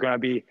 It's going to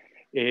be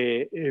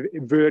a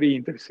very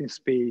interesting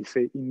space,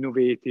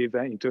 innovative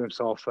in terms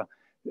of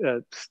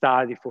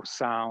study for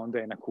sound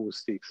and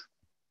acoustics.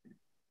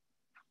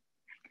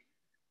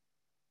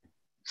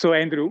 So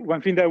Andrew,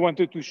 one thing that I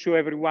wanted to show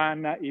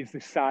everyone is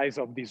the size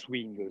of these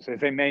windows.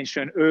 As I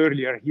mentioned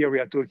earlier, here we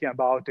are talking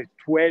about a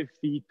 12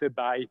 feet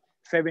by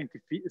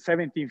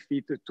 17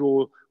 feet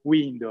tall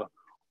window.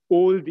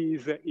 All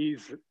this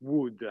is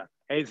wood,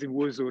 as it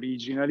was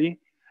originally.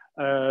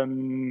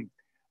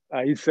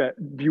 It's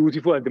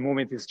beautiful. At the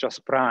moment, it's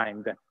just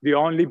primed. The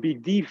only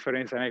big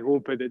difference, and I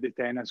hope that the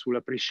tenants will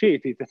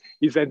appreciate it,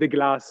 is that the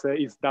glass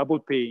is double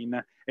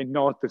pane and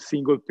not a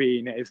single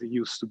pane as it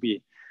used to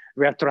be.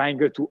 We are trying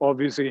to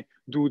obviously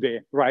do the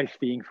right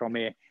thing from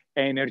an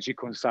energy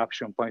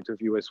consumption point of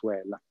view as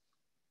well.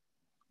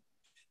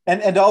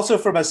 And also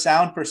from a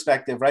sound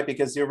perspective, right?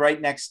 Because you're right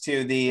next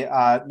to the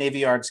Navy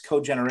Yard's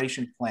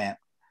cogeneration plant.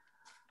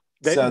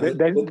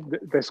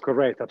 That's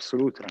correct,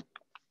 absolutely.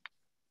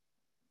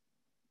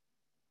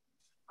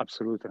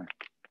 Absolutely.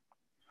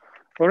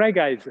 All right,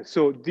 guys,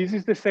 so this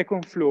is the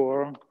second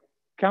floor.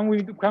 Come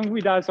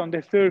with us on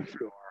the third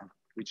floor,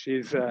 which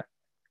is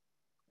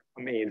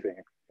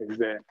amazing. It's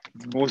the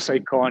most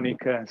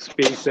iconic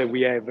space that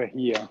we have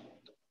here.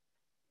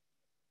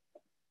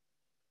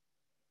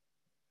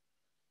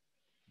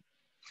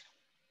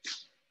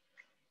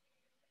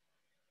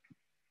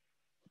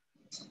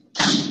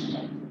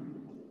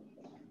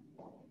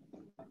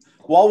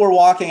 While we're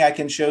walking, I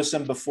can show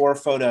some before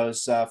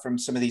photos from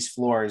some of these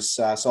floors.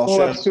 So I'll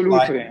show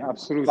absolutely.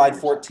 Slide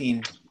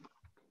 14.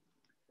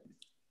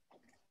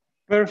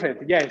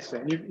 Perfect, yes.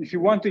 And if you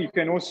want to, you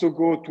can also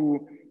go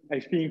to, I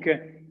think,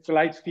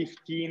 slide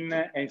 15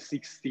 and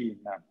 16.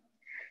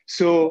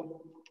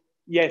 So,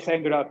 yes,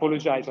 Andrew, I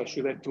apologize, I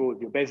should have told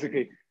you.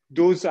 Basically,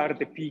 those are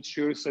the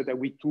pictures that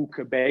we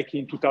took back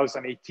in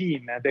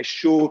 2018 that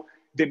show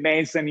the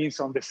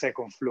mezzanines on the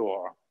second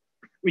floor,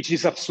 which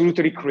is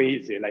absolutely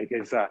crazy. Like,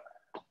 it's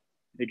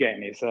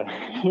again,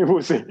 it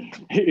was a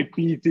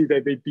pity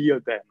that they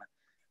built them.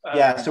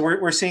 Yeah, so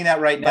we're seeing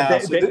that right now.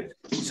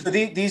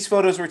 These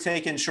photos were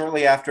taken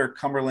shortly after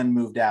Cumberland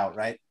moved out,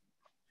 right?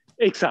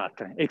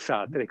 Exactly.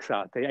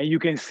 And you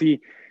can see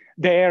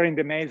there in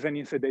the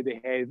mezzanines that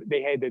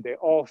they had the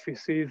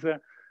offices,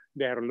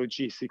 their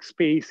logistic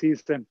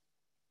spaces. It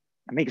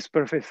makes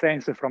perfect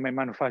sense from a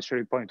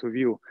manufacturing point of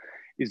view.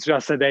 It's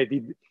just that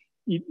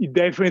it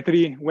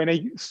definitely, when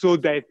I saw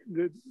the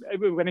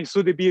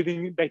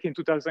building back in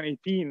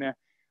 2018,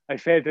 I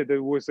felt that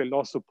there was a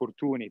lost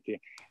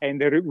opportunity. And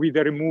with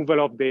the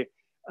removal of the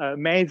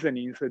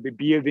mezzanines, the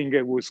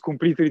building was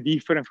completely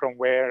different from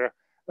where,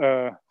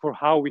 for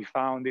how we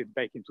found it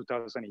back in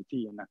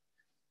 2018.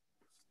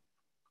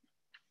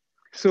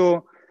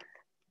 So,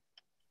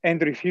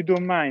 Andrew, if you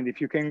don't mind, if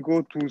you can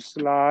go to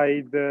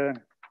slide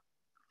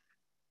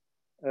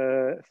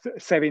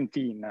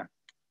 17.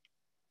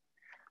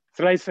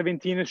 Slide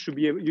 17 should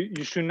be,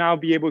 you should now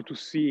be able to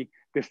see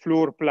the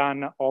floor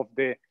plan of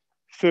the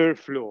third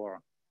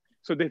floor.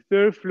 So the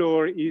third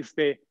floor is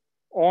the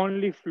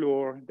only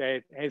floor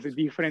that has a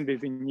different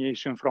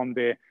designation from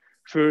the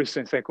first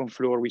and second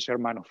floor, which are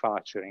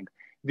manufacturing.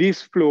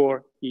 This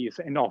floor is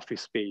an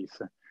office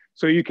space.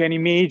 So you can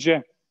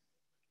imagine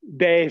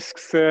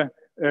desks,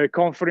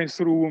 conference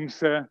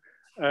rooms,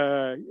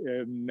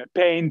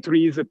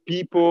 pantries,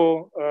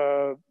 people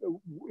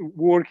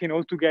working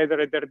all together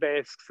at their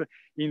desks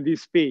in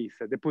this space.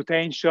 The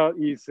potential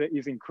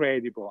is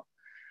incredible.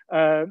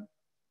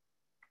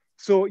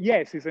 So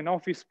yes, it's an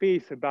office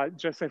space, but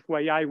just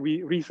FYI,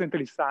 we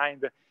recently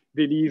signed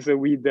the lease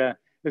with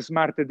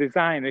Smart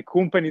Design, a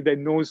company that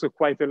knows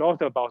quite a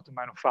lot about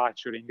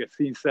manufacturing,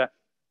 since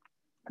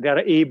they are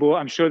able,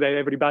 I'm sure that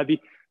everybody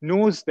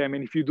knows them,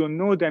 and if you don't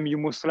know them, you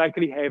most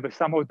likely have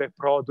some of their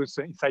products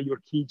inside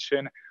your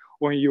kitchen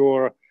or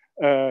your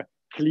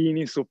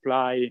cleaning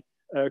supply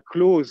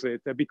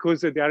closet,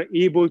 because they are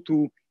able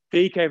to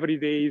take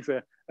everyday's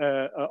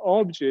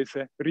objects,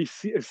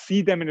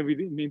 see them in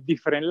a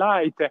different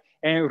light,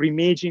 and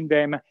reimagine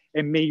them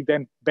and make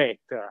them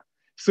better.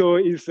 So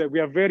we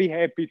are very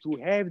happy to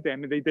have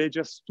them. They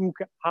just took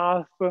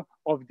half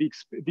of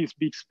this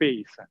big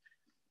space.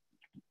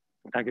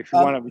 Like if you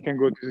want, we can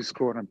go to this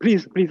corner.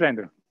 Please,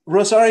 Andrew.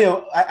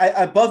 Rosario,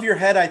 above your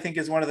head, I think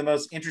is one of the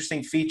most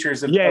interesting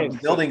features of the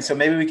building. So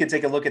maybe we could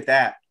take a look at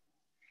that.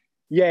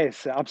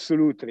 Yes,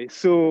 absolutely.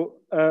 So,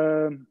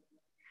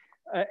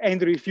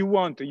 Andrew, if you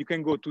want, you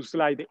can go to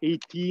slide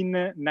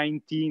 18,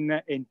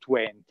 19, and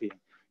 20.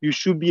 You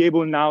should be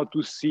able now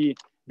to see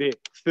the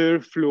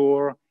third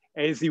floor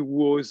as it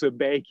was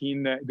back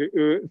in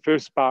the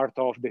first part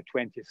of the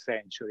 20th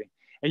century.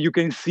 And you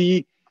can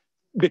see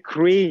the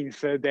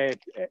cranes that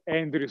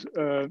Andrew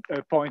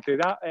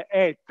pointed out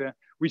at,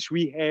 which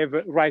we have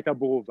right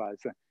above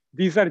us.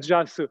 These are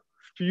just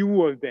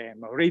few of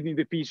them. Reading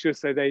the pictures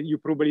that you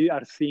probably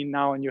are seeing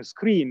now on your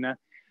screen,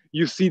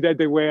 you see that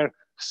there were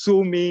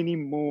so many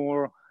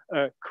more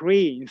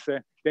cranes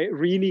that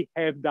really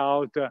helped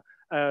out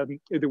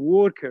the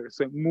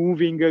workers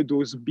moving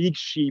those big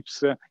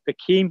ships that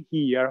came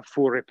here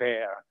for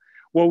repair.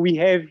 What we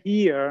have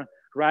here,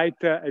 right,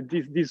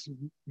 this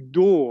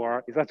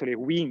door is actually a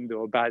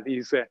window, but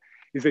is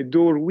a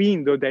door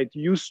window that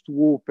used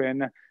to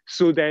open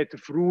so that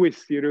through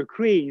exterior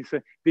cranes,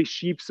 the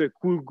ships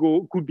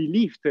could be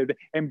lifted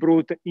and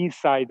brought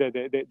inside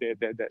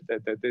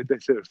the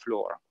third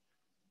floor.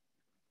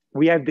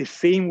 We have the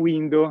same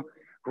window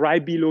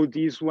right below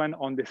this one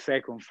on the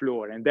second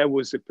floor, and that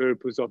was the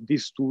purpose of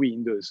these two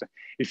windows.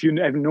 If you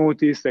have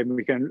noticed, and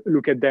we can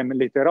look at them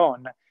later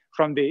on,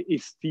 from the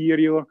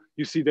exterior,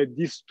 you see that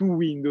these two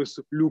windows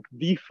look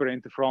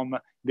different from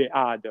the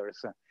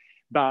others.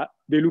 But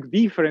they look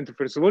different,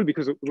 first of all,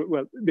 because,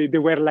 well, they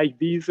were like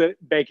this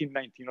back in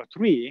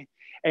 1903,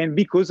 and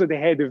because they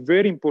had a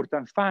very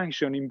important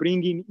function in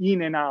bringing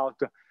in and out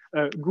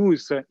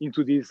goods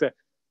into this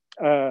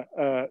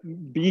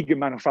big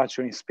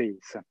manufacturing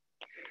space.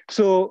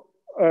 So,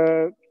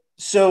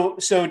 so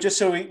just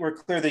so we're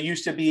clear, there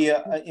used to be,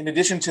 in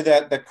addition to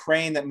the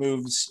crane that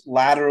moves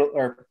lateral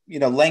or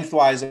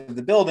lengthwise of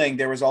the building,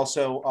 there was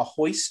also a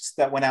hoist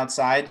that went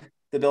outside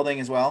the building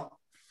as well.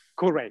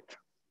 Correct.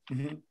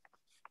 Mm-hmm.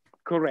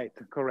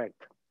 Correct.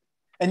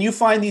 And you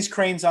find these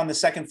cranes on the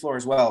second floor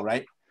as well,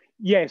 right?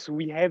 Yes,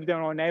 we have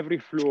them on every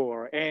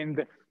floor,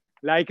 and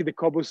like the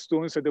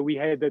cobblestones that we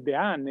had at the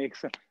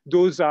annex,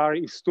 those are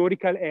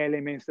historical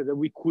elements that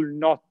we could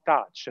not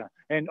touch.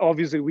 And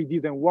obviously we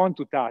didn't want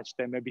to touch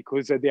them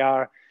because they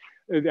are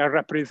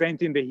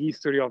representing the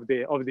history of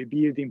the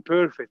building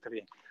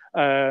perfectly.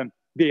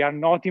 They are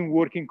not in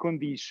working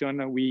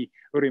condition. We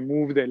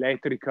removed the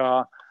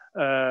electrical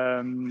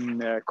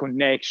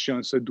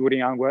connections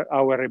during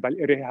our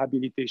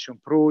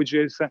rehabilitation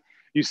projects.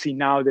 You see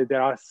now that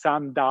there are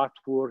some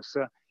ductworks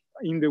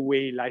in the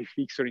way, light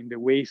fixture in the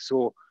way,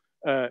 so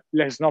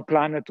let's not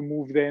plan to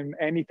move them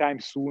anytime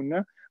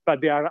soon,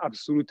 but they are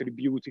absolutely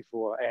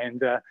beautiful.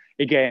 And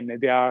again,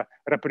 they are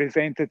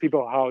representative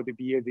of how the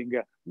building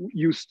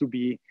used to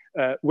be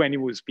when it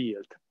was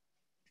built.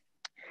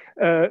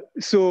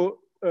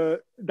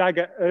 Doug,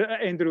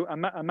 Andrew,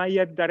 I might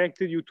have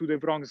directed you to the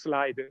wrong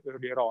slide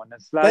earlier on.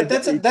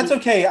 That's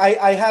okay.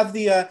 I have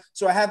the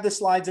I have the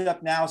slides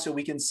up now, so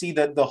we can see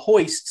the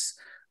hoists.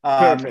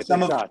 Perfect,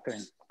 some exactly.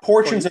 of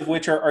portions of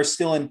which are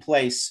still in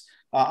place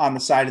on the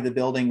side of the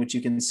building, which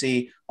you can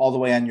see all the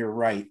way on your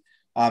right.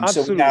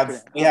 So we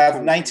have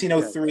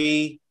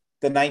 1903,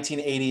 the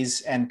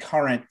 1980s, and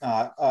current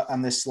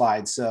on this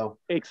slide. So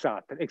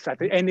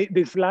exactly. And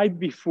the slide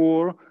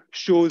before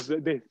shows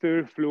the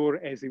third floor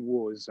as it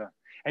was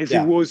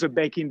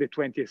back in the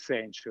 20th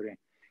century.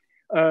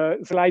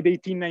 Slide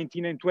 18,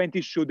 19, and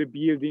 20 show the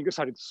building,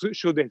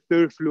 show the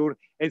third floor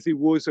as it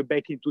was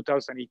back in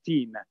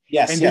 2018.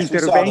 Yes, and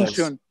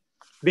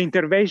the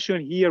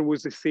intervention here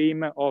was the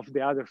same of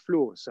the other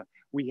floors.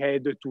 We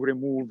had to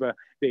remove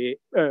the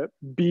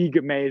big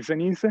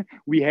mezzanines.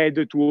 We had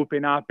to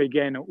open up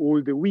again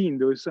all the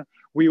windows.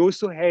 We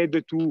also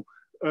had to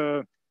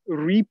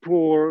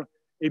repour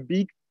a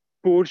big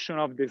portion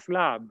of the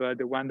slab,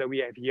 the one that we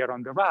have here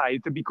on the right,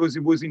 because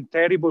it was in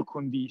terrible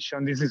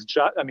condition. This is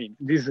just,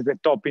 this is the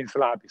topping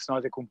slab. It's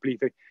not a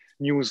completely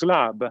new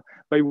slab,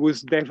 but it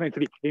was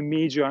definitely a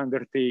major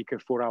undertaking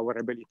for our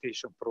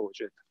rehabilitation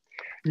project.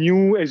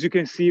 New, as you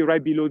can see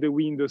right below the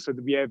windows,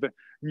 we have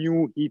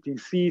new heating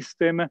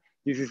system.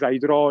 This is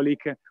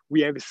hydraulic.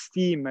 We have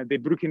steam. The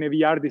Brooklyn Navy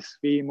Yard is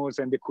famous,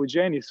 and the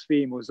cogen is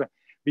famous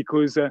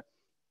because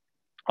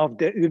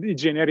it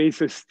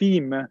generates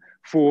steam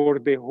for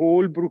the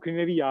whole Brooklyn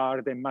Navy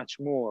Yard and much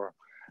more.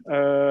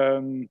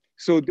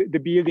 So the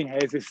building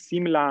has a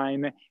steam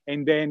line,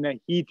 and then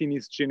heating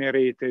is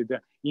generated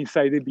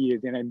inside the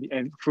building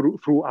and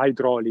through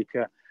hydraulic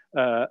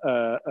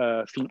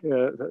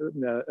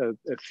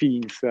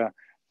fins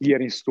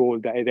here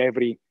installed at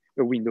every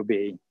window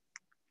bay.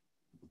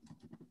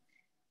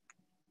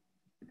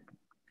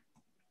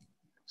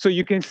 So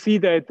you can see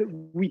that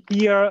we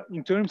here,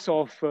 in terms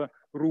of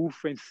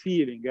roof and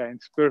ceiling, and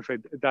it's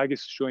perfect, Doug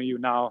is showing you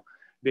now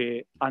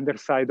the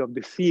underside of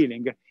the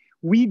ceiling.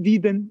 We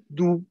didn't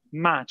do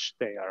much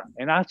there.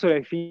 And actually,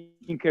 I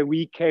think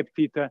we kept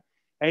it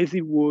as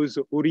it was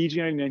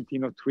originally in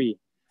 1903.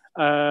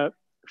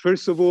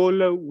 First of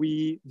all,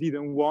 we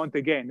didn't want,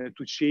 again,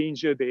 to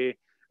change the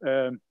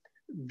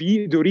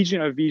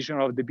original vision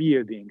of the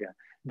building.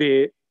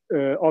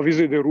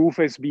 Obviously, the roof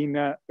has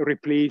been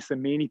replaced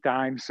many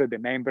times, the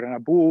membrane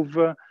above,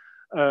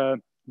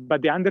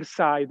 but the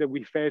underside,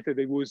 we felt that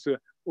it was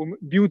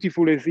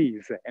beautiful as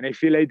is. And I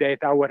feel like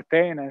that our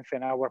tenants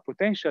and our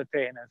potential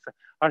tenants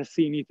are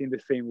seeing it in the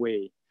same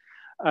way.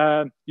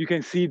 You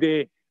can see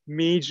the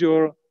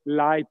major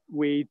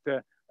lightweight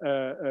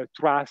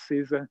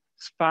trusses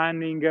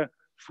spanning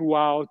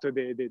throughout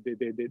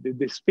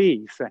the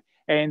space.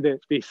 And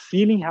the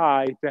ceiling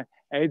height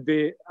at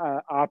the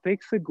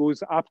apex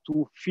goes up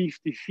to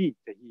 50 feet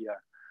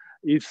here.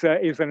 It's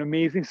an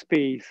amazing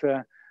space.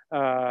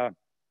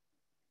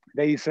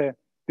 There is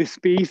the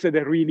space that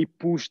really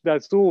pushed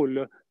us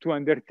all to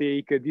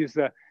undertake this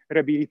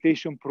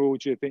rehabilitation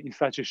project in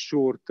such a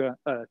short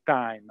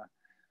time.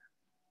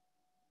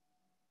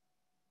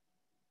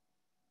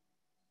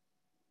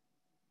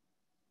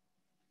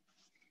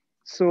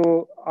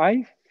 So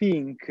I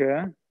think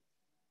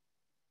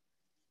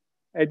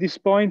at this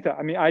point,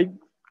 I mean, I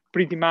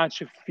pretty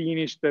much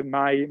finished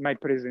my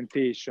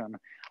presentation.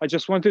 I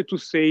just wanted to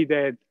say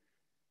that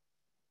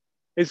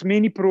as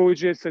many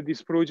projects,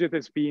 this project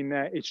has been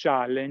a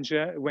challenge.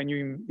 When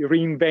you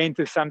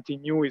reinvent something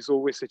new, is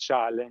always a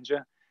challenge.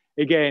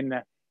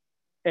 Again,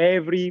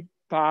 every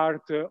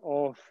part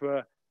of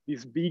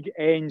this big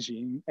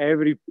engine,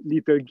 every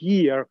little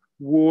gear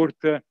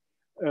worked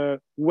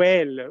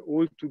well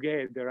all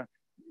together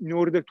in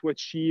order to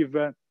achieve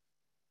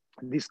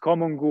this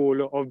common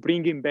goal of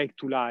bringing back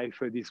to life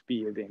this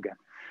building.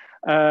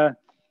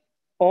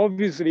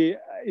 Obviously,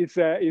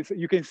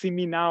 you can see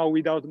me now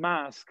without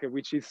mask,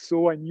 which is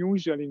so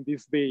unusual in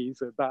these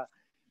days, but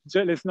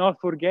let's not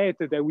forget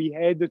that we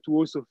had to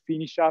also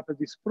finish up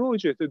this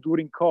project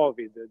during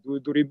COVID,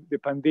 during the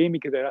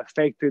pandemic that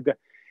affected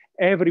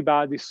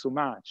everybody so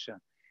much.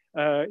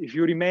 If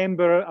you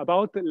remember,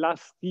 about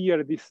last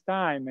year, this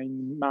time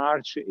in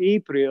March,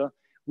 April,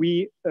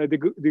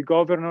 the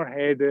governor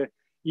had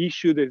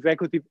issued an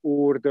executive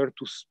order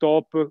to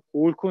stop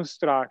all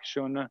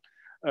construction,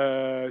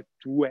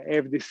 to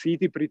have the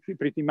city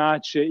pretty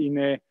much in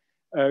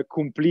a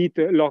complete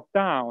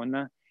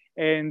lockdown.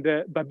 And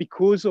but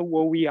because of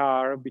what we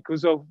are,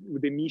 because of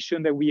the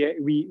mission that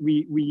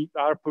we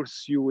are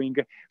pursuing,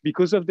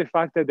 because of the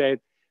fact that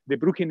the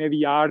Brooklyn Navy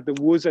Yard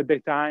was at the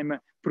time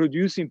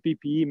producing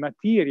PPE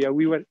material,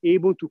 we were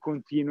able to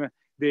continue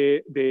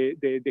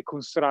the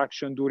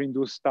construction during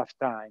those tough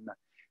times.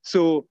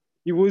 So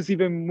it was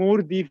even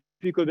more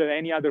difficult than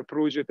any other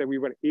project that we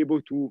were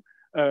able to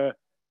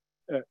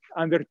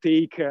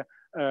undertake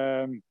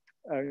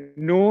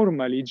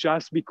normally,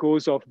 just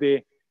because of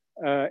the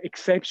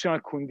exceptional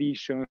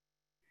conditions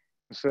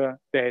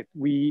that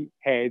we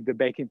had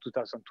back in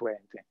 2020.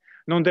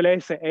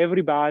 Nonetheless,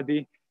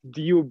 everybody,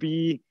 DOB,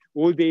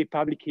 all the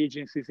public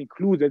agencies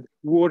included,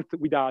 worked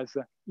with us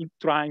in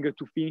trying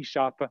to finish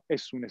up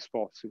as soon as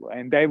possible.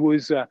 And that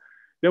was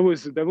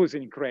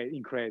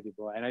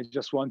incredible. And I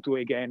just want to,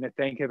 again,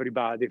 thank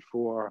everybody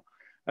for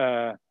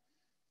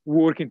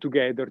working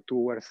together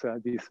towards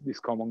this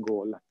common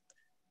goal.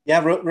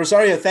 Yeah,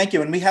 Rosario, thank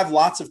you. And we have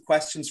lots of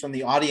questions from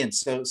the audience,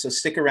 so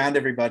stick around,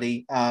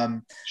 everybody.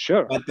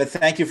 Sure. But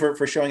thank you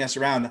for showing us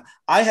around.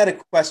 I had a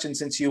question,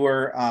 since you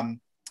were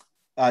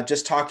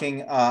just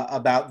talking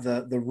about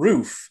the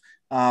roof,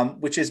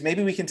 which is,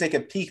 maybe we can take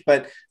a peek,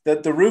 but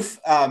the roof,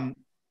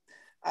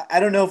 I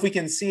don't know if we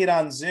can see it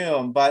on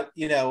Zoom, but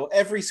you know,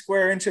 every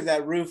square inch of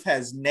that roof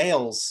has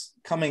nails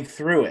coming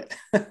through it.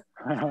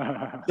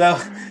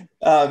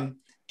 So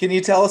can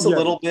you tell us a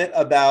little bit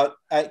about,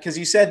 because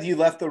you said you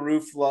left the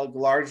roof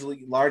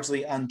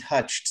largely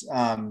untouched,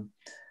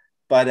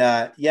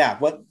 but yeah,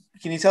 what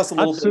can you tell us a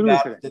little bit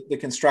about the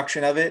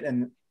construction of it,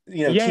 and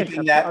you know,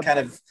 keeping that kind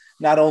of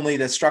not only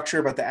the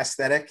structure but the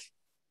aesthetic?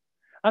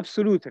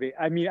 Absolutely.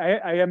 I mean,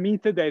 I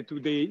admit that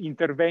the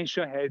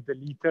intervention had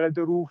littered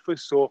the roof,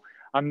 so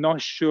I'm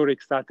not sure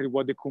exactly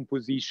what the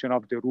composition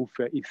of the roof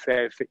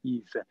itself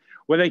is.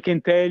 What I can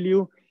tell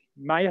you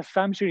my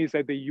assumption is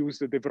that they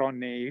used the wrong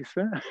nails.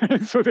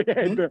 So they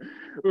had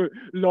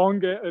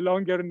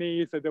longer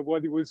nails than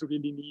what it was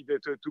really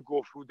needed to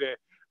go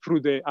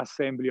through the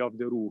assembly of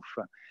the roof.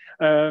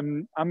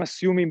 I'm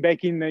assuming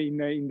back in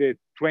the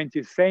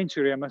 20th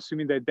century, I'm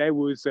assuming that that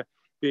was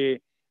the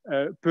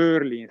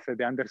purlins,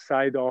 the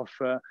underside of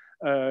the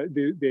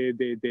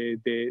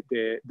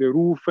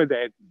roof,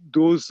 that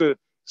those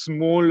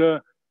small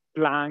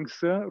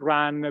planks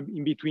run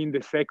in between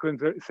the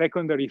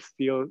secondary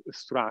steel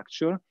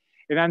structure.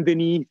 And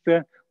underneath,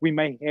 we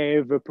might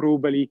have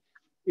probably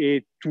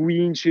a 2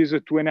 inches,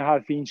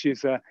 2.5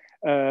 inches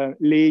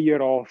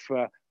layer of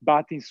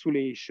batt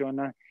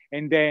insulation,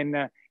 and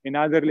then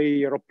another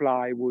layer of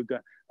plywood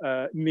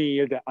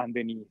nailed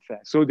underneath.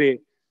 So the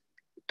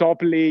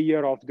top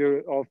layer of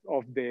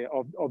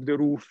the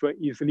roof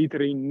is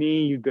literally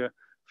nailed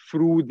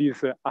through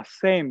this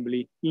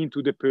assembly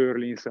into the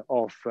purlins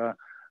of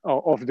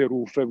the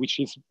roof, which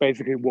is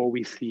basically what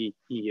we see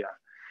here.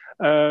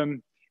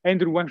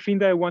 Andrew, one thing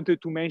that I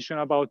wanted to mention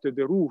about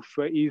the roof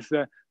is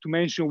to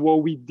mention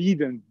what we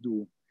didn't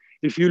do.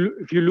 If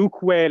you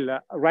look well,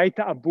 right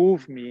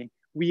above me,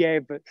 we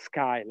have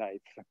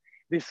skylights.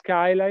 The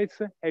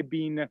skylights have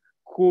been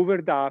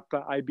covered up,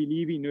 I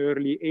believe, in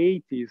early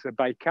 80s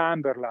by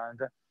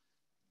Cumberland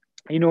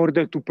in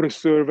order to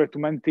preserve, to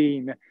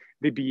maintain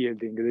the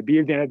building. The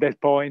building at that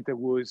point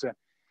was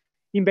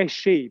in bad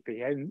shape.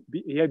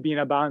 It had been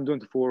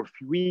abandoned for a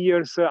few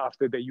years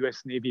after the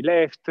US Navy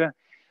left.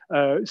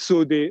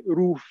 So the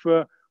roof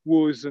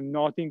was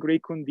not in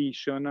great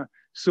condition.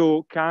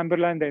 So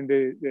Cumberland and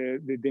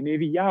the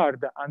Navy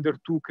Yard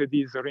undertook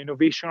this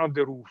renovation of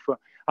the roof,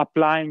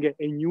 applying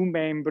a new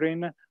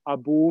membrane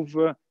above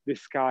the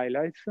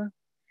skylights,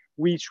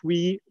 which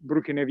we,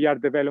 Brooklyn Navy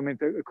Yard Development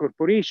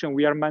Corporation,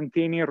 we are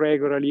maintaining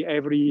regularly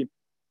every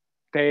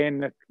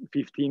 10,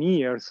 15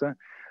 years.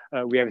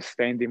 We have a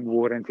standing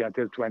warranty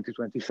until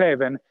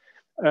 2027.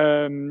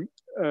 And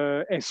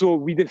so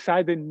we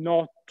decided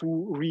not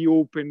to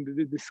reopen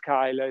the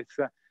skylights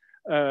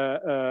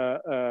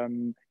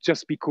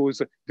just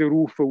because the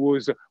roof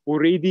was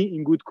already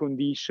in good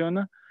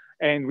condition,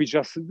 and we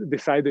just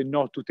decided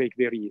not to take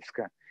the risk.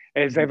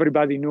 As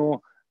everybody knows,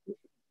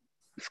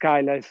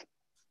 skylights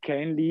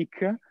can leak,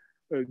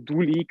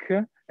 do leak,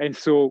 and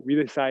so we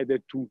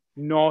decided to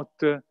not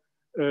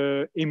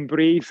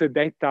embrace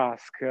that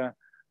task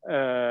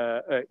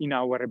in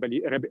our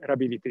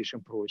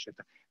rehabilitation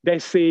project.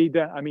 That said,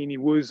 I mean,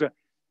 it was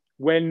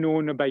well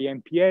known by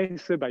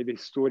NPS, by the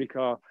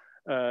historical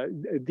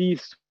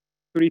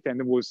district,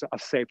 and was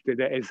accepted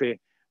as a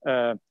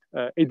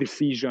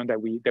decision that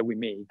we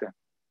made.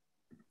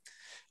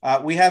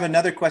 We have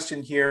another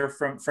question here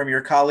from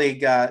your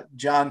colleague,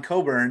 John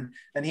Coburn,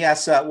 and he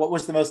asks, what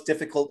was the most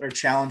difficult or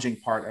challenging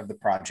part of the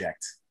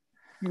project?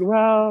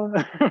 Well,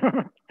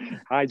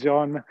 hi,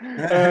 John.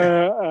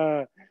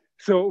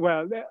 So,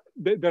 well,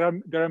 there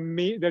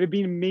have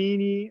been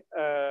many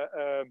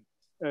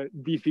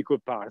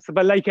difficult parts,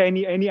 but like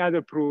any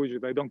other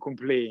project, I don't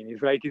complain.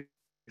 It's like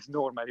it's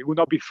normal. It would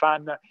not be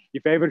fun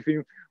if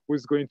everything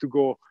was going to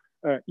go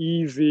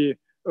easy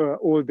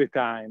all the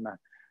time.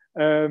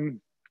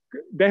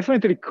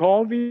 Definitely,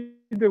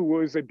 COVID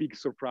was a big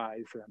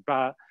surprise,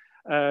 but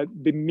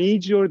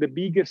the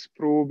biggest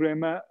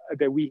problem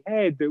that we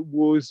had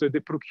was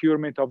the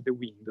procurement of the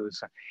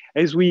windows.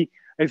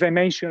 As I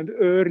mentioned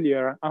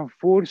earlier,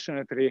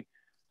 unfortunately,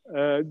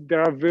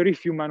 there are very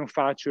few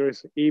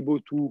manufacturers able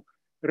to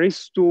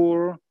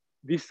restore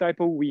this type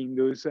of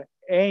windows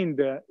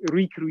and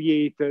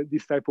recreate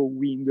this type of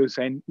windows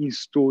and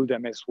install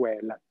them as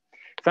well.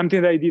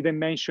 Something that I didn't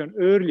mention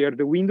earlier,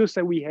 the windows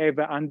that we have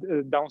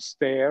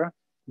downstairs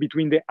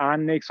between the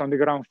annex on the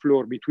ground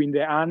floor, between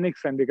the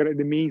annex and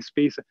the main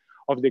space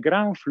of the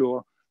ground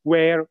floor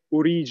were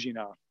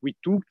original. We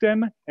took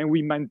them and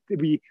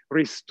we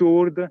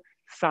restored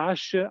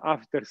sash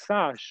after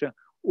sash,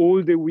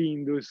 all the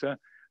windows.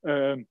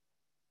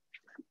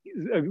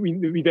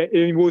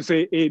 It was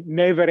a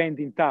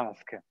never-ending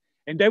task.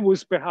 And that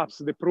was perhaps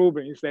the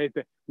problem, is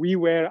that we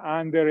were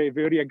under a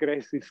very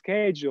aggressive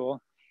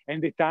schedule,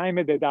 and the time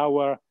that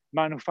our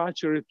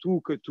manufacturer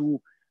took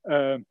to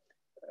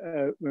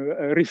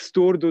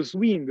restore those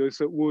windows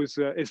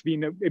has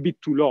been a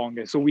bit too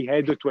long. So we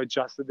had to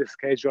adjust the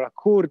schedule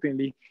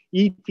accordingly,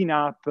 eating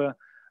up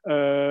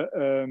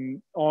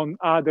on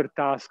other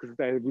tasks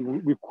that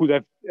we could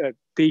have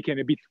taken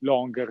a bit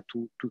longer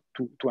to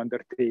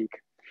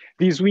undertake.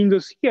 These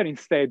windows here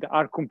instead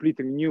are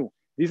completely new.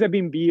 These have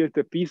been built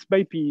piece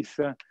by piece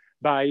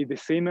by the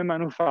same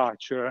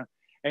manufacturer.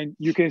 And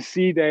you can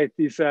see that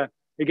it's,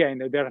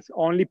 again, they're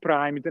only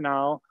primed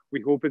now. We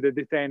hope that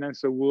the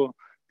tenants will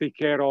take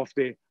care of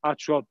the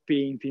actual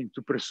painting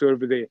to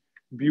preserve the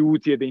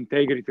beauty and the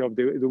integrity of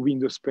the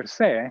windows per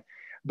se,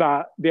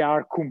 but they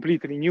are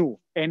completely new.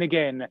 And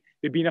again,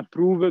 they've been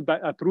approved by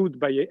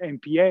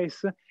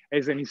NPS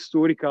as an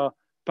historical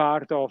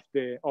part of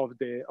the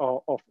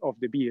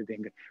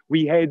building.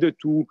 We had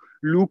to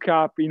look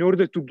up in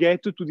order to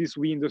get to these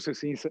windows,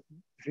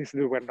 since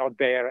they were not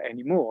there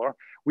anymore.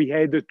 We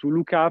had to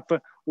look up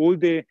all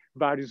the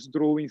various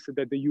drawings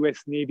that the U.S.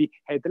 Navy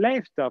had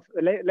left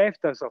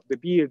us of the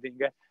building,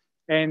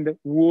 and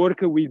work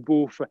with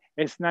both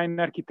S9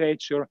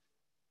 architecture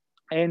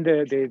and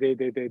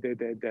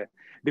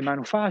the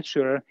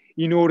manufacturer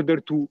in order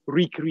to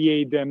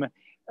recreate them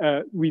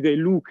with a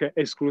look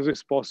as close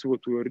as possible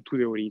to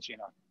the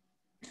original.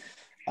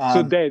 So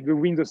the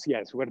windows,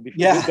 yes, were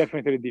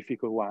definitely a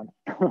difficult one.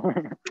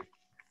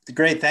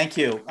 Great, thank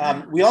you.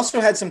 We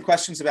also had some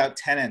questions about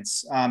tenants.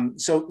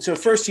 So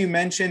first, you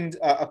mentioned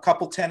a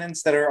couple tenants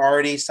that are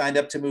already signed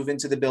up to move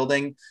into the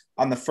building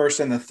on the first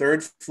and the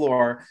third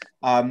floor.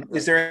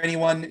 Is there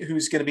anyone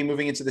who's going to be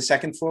moving into the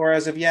second floor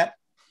as of yet?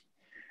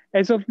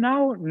 As of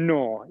now,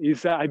 no.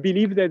 I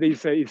believe that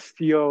it's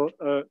still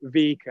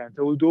vacant,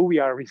 although we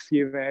are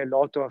receiving a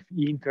lot of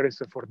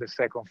interest for the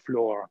second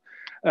floor.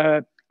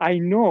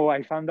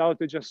 I found out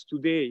just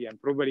today, and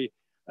probably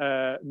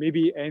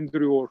maybe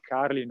Andrew or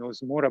Carly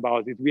knows more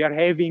about it. We are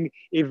having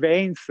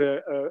events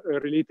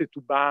related to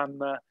BAM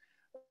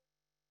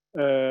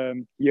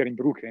here in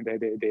Brooklyn,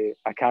 the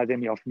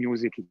Academy of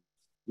Music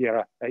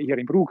here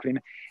in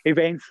Brooklyn,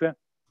 events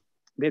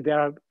that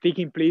are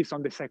taking place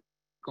on the second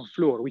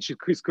floor, which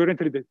is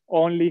currently the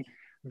only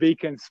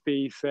vacant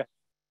space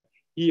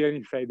here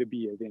inside the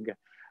building.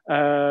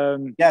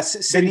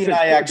 Yes, Cindy and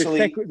I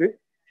actually,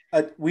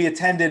 we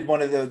attended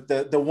one of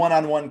the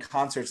one-on-one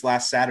concerts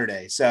last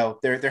Saturday. So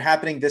they're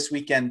happening this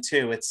weekend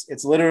too.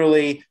 It's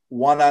literally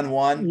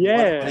one-on-one,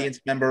 one audience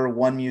member,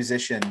 one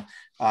musician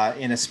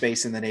in a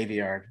space in the Navy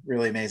Yard.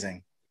 Really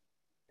amazing.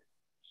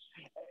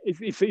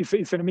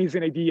 It's an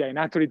amazing idea, and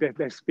actually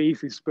that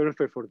space is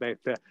perfect for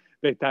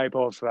that type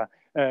of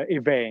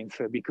events,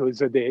 because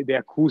the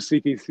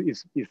acoustic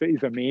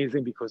is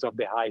amazing because of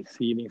the high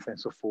ceilings and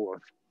so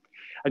forth.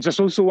 I just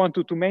also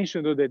wanted to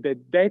mention though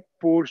that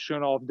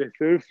portion of the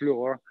third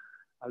floor,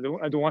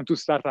 I don't want to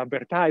start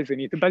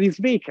advertising it, but it's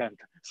vacant.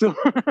 So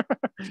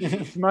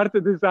Smart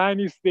Design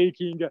is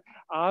taking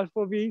half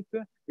of it.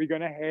 We're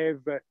gonna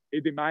have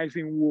a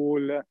demising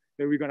wall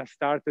that we're gonna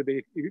start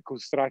the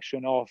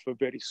construction of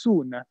very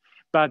soon.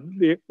 But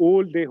the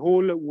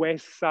whole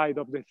west side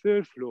of the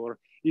third floor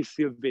is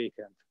still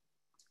vacant.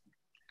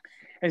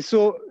 And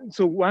so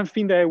one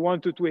thing that I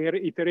wanted to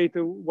iterate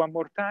one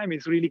more time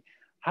is really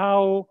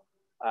how,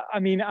 I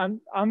mean,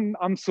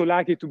 I'm so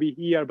lucky to be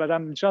here, but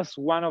I'm just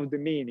one of the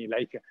many.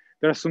 Like,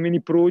 there are so many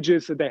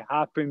projects that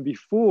happened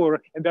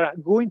before and that are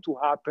going to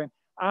happen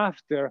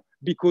after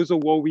because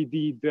of what we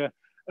did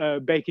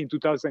back in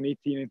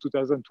 2018 and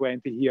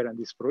 2020 here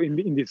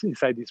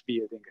inside this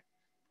building.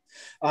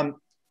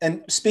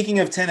 And speaking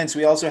of tenants,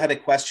 we also had a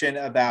question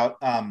about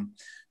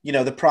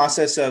the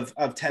process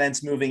of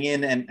tenants moving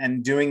in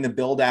and doing the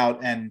build out,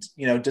 and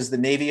does the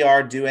Navy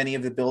Yard do any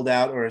of the build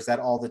out, or is that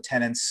all the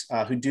tenants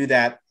who do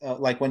that,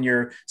 like when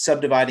you're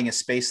subdividing a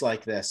space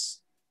like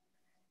this?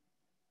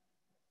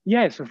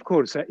 Yes, of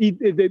course.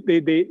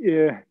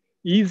 The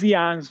easy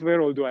answer,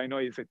 although I know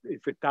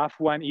it's a tough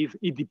one, is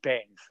it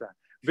depends.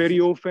 Very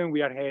often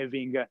we are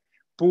having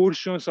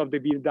portions of the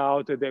build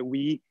out that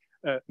we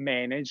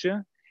manage,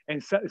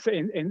 and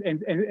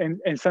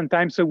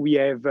sometimes we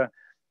have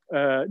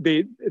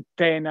the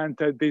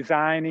tenant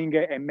designing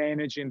and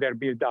managing their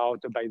build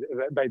out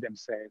by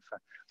themselves.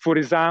 For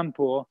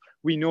example,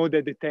 we know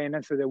that the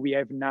tenants that we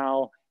have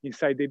now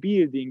inside the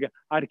building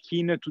are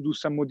keen to do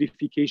some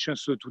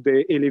modifications to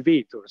the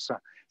elevators.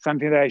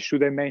 Something that I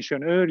should have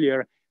mentioned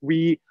earlier.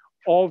 We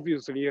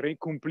obviously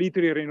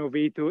completely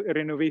renovated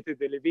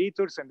the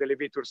elevators and the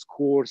elevators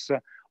cores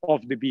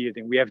of the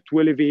building. We have two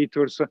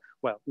elevators,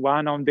 well,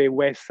 one on the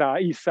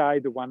east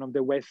side, one on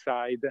the west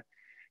side.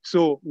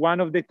 So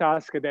one of the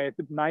tasks that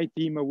my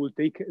team will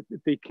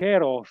take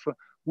care of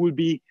will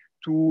be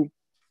to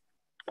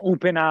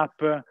open up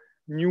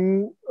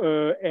new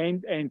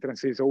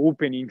entrances,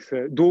 openings,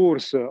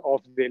 doors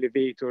of the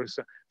elevators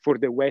for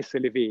the west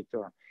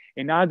elevator.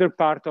 Another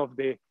part of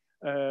the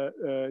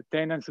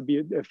tenants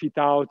fit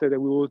out that we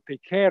will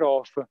take care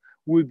of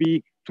will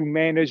be to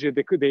manage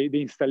the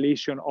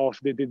installation of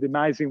the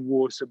demising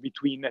walls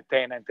between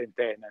tenant and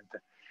tenant.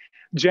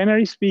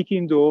 Generally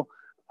speaking, though,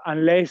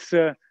 unless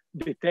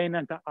the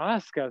tenant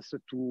asks us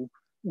to,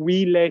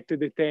 we let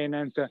the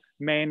tenant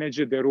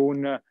manage their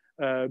own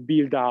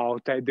build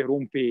out at their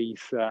own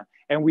pace,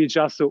 and we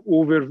just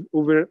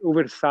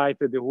oversight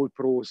the whole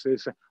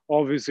process,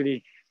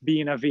 obviously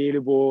being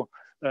available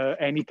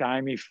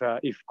anytime if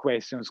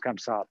questions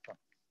comes up.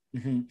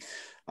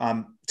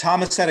 Mm-hmm.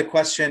 Thomas had a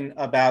question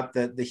about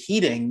the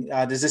heating.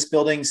 Does this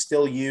building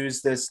still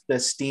use the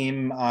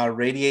steam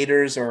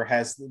radiators, or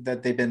has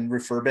they been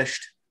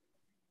refurbished?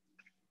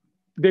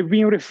 They've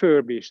been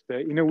refurbished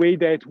in a way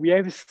that we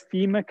have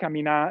steam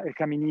coming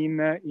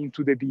in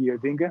into the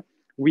building.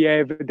 We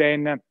have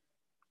then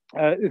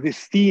the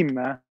steam.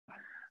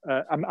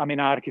 I'm an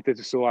architect,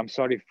 so I'm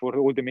sorry for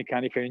all the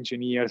mechanical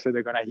engineers that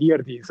are going to hear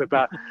this,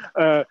 but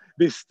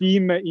the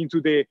steam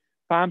into the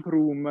pump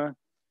room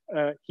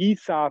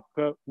heats up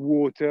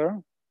water,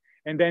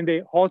 and then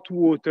the hot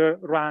water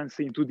runs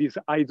into these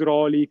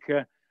hydraulic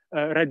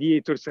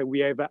radiators that we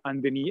have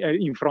underneath,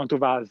 in front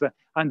of us,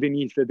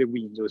 underneath the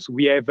windows.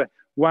 We have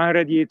one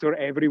radiator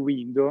every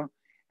window,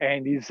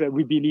 and is,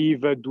 we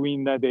believe,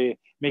 doing the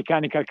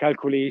mechanical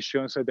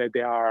calculations that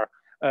they are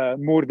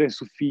more than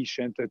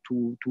sufficient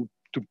to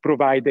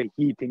provide the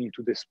heating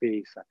into the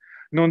space.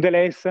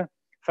 Nonetheless,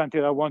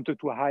 something I wanted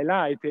to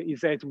highlight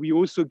is that we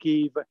also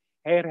gave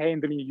air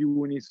handling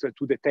units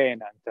to the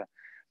tenants.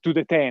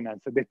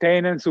 The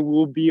tenants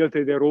will build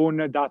their own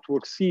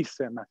ductwork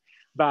system,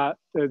 but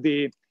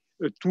the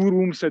two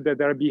rooms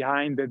that are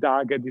behind the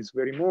DAG at this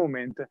very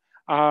moment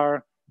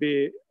are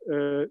the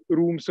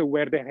rooms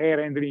where the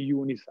air handling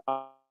units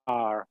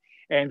are.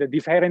 And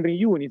these air handling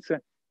units,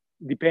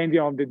 depending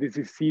on the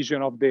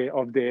decision of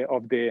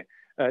the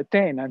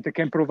tenant,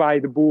 can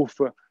provide both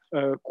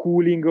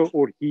cooling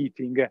or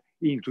heating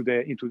into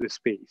the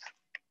space.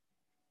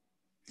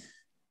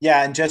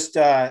 Yeah, and just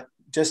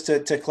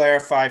to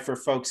clarify for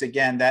folks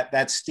again,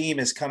 that steam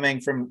is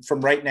coming from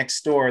right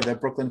next door, the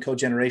Brooklyn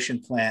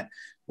cogeneration plant,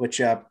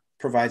 which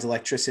provides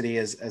electricity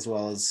as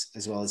well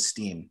as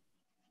steam.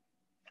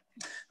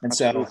 And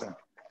Absolutely. so,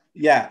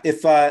 yeah,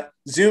 if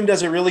Zoom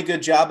does a really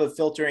good job of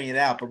filtering it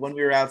out, but when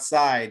we were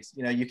outside,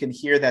 you know, you can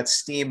hear that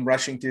steam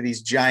rushing through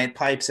these giant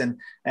pipes, and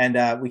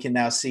we can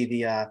now see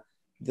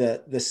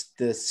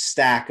the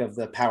stack of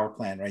the power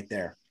plant right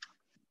there.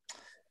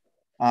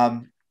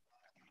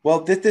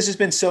 Well, this has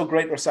been so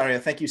great, Rosario.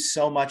 Thank you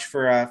so much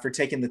for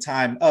taking the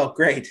time. Oh,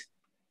 great.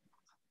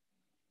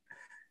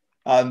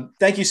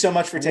 Thank you so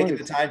much for taking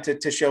the time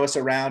to show us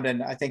around.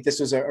 And I think this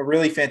was a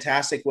really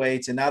fantastic way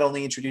to not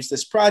only introduce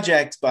this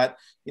project, but,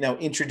 you know,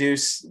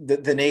 introduce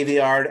the Navy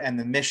Yard and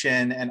the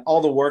mission and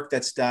all the work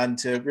that's done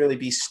to really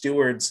be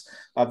stewards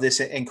of this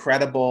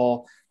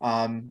incredible,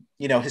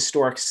 you know,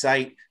 historic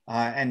site,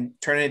 and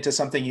turn it into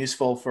something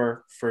useful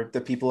for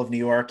the people of New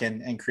York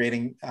and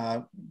creating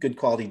good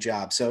quality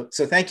jobs. So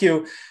thank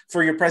you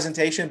for your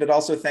presentation, but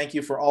also thank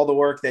you for all the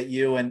work that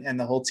you and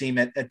the whole team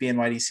at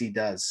BNYDC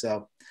does.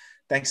 So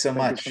thanks so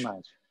much. Thank you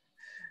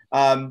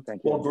so much.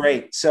 Thank you. Well,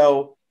 great.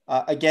 So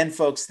again,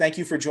 folks, thank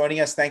you for joining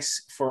us.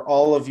 Thanks for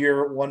all of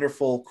your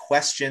wonderful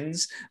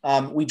questions.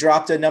 We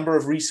dropped a number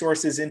of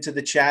resources into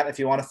the chat if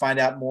you want to find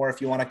out more,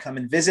 if you want to come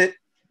and visit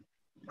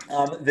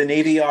the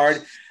Navy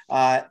Yard.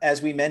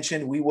 As we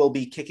mentioned, we will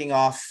be kicking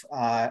off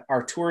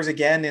our tours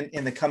again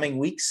in the coming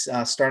weeks,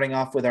 starting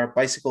off with our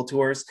bicycle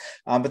tours.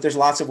 But there's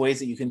lots of ways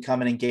that you can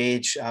come and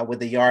engage with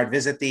the yard.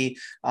 Visit the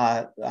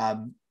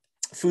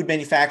food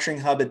manufacturing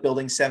hub at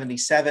Building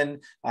 77,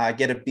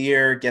 get a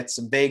beer, get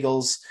some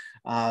bagels.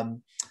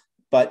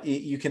 But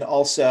you can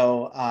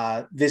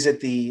also visit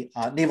the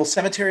Naval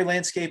Cemetery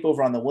landscape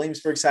over on the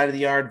Williamsburg side of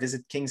the yard,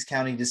 visit Kings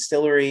County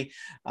Distillery,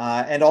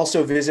 and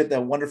also visit the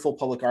wonderful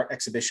public art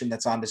exhibition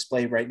that's on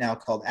display right now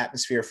called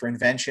Atmosphere for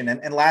Invention.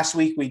 And last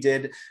week we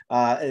did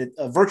a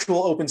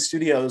virtual open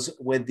studios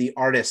with the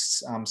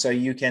artists. So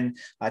you can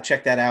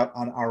check that out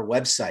on our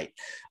website.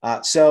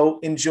 So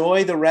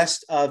enjoy the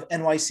rest of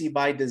NYC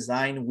by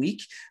Design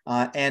Week,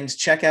 and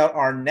check out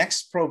our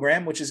next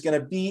program, which is going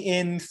to be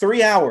in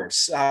 3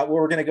 hours, where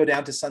we're going to go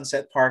down to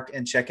Sunset Park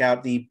and check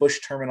out the Bush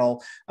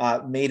Terminal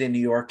Made in New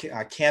York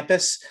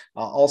campus.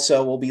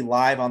 Also, we'll be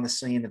live on the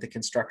scene at the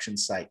construction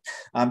site.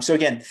 So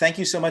again, thank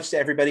you so much to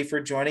everybody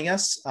for joining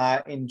us.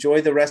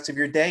 Enjoy the rest of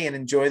your day and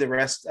enjoy the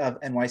rest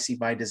of NYC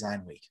by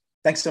Design Week.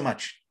 Thanks so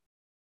much.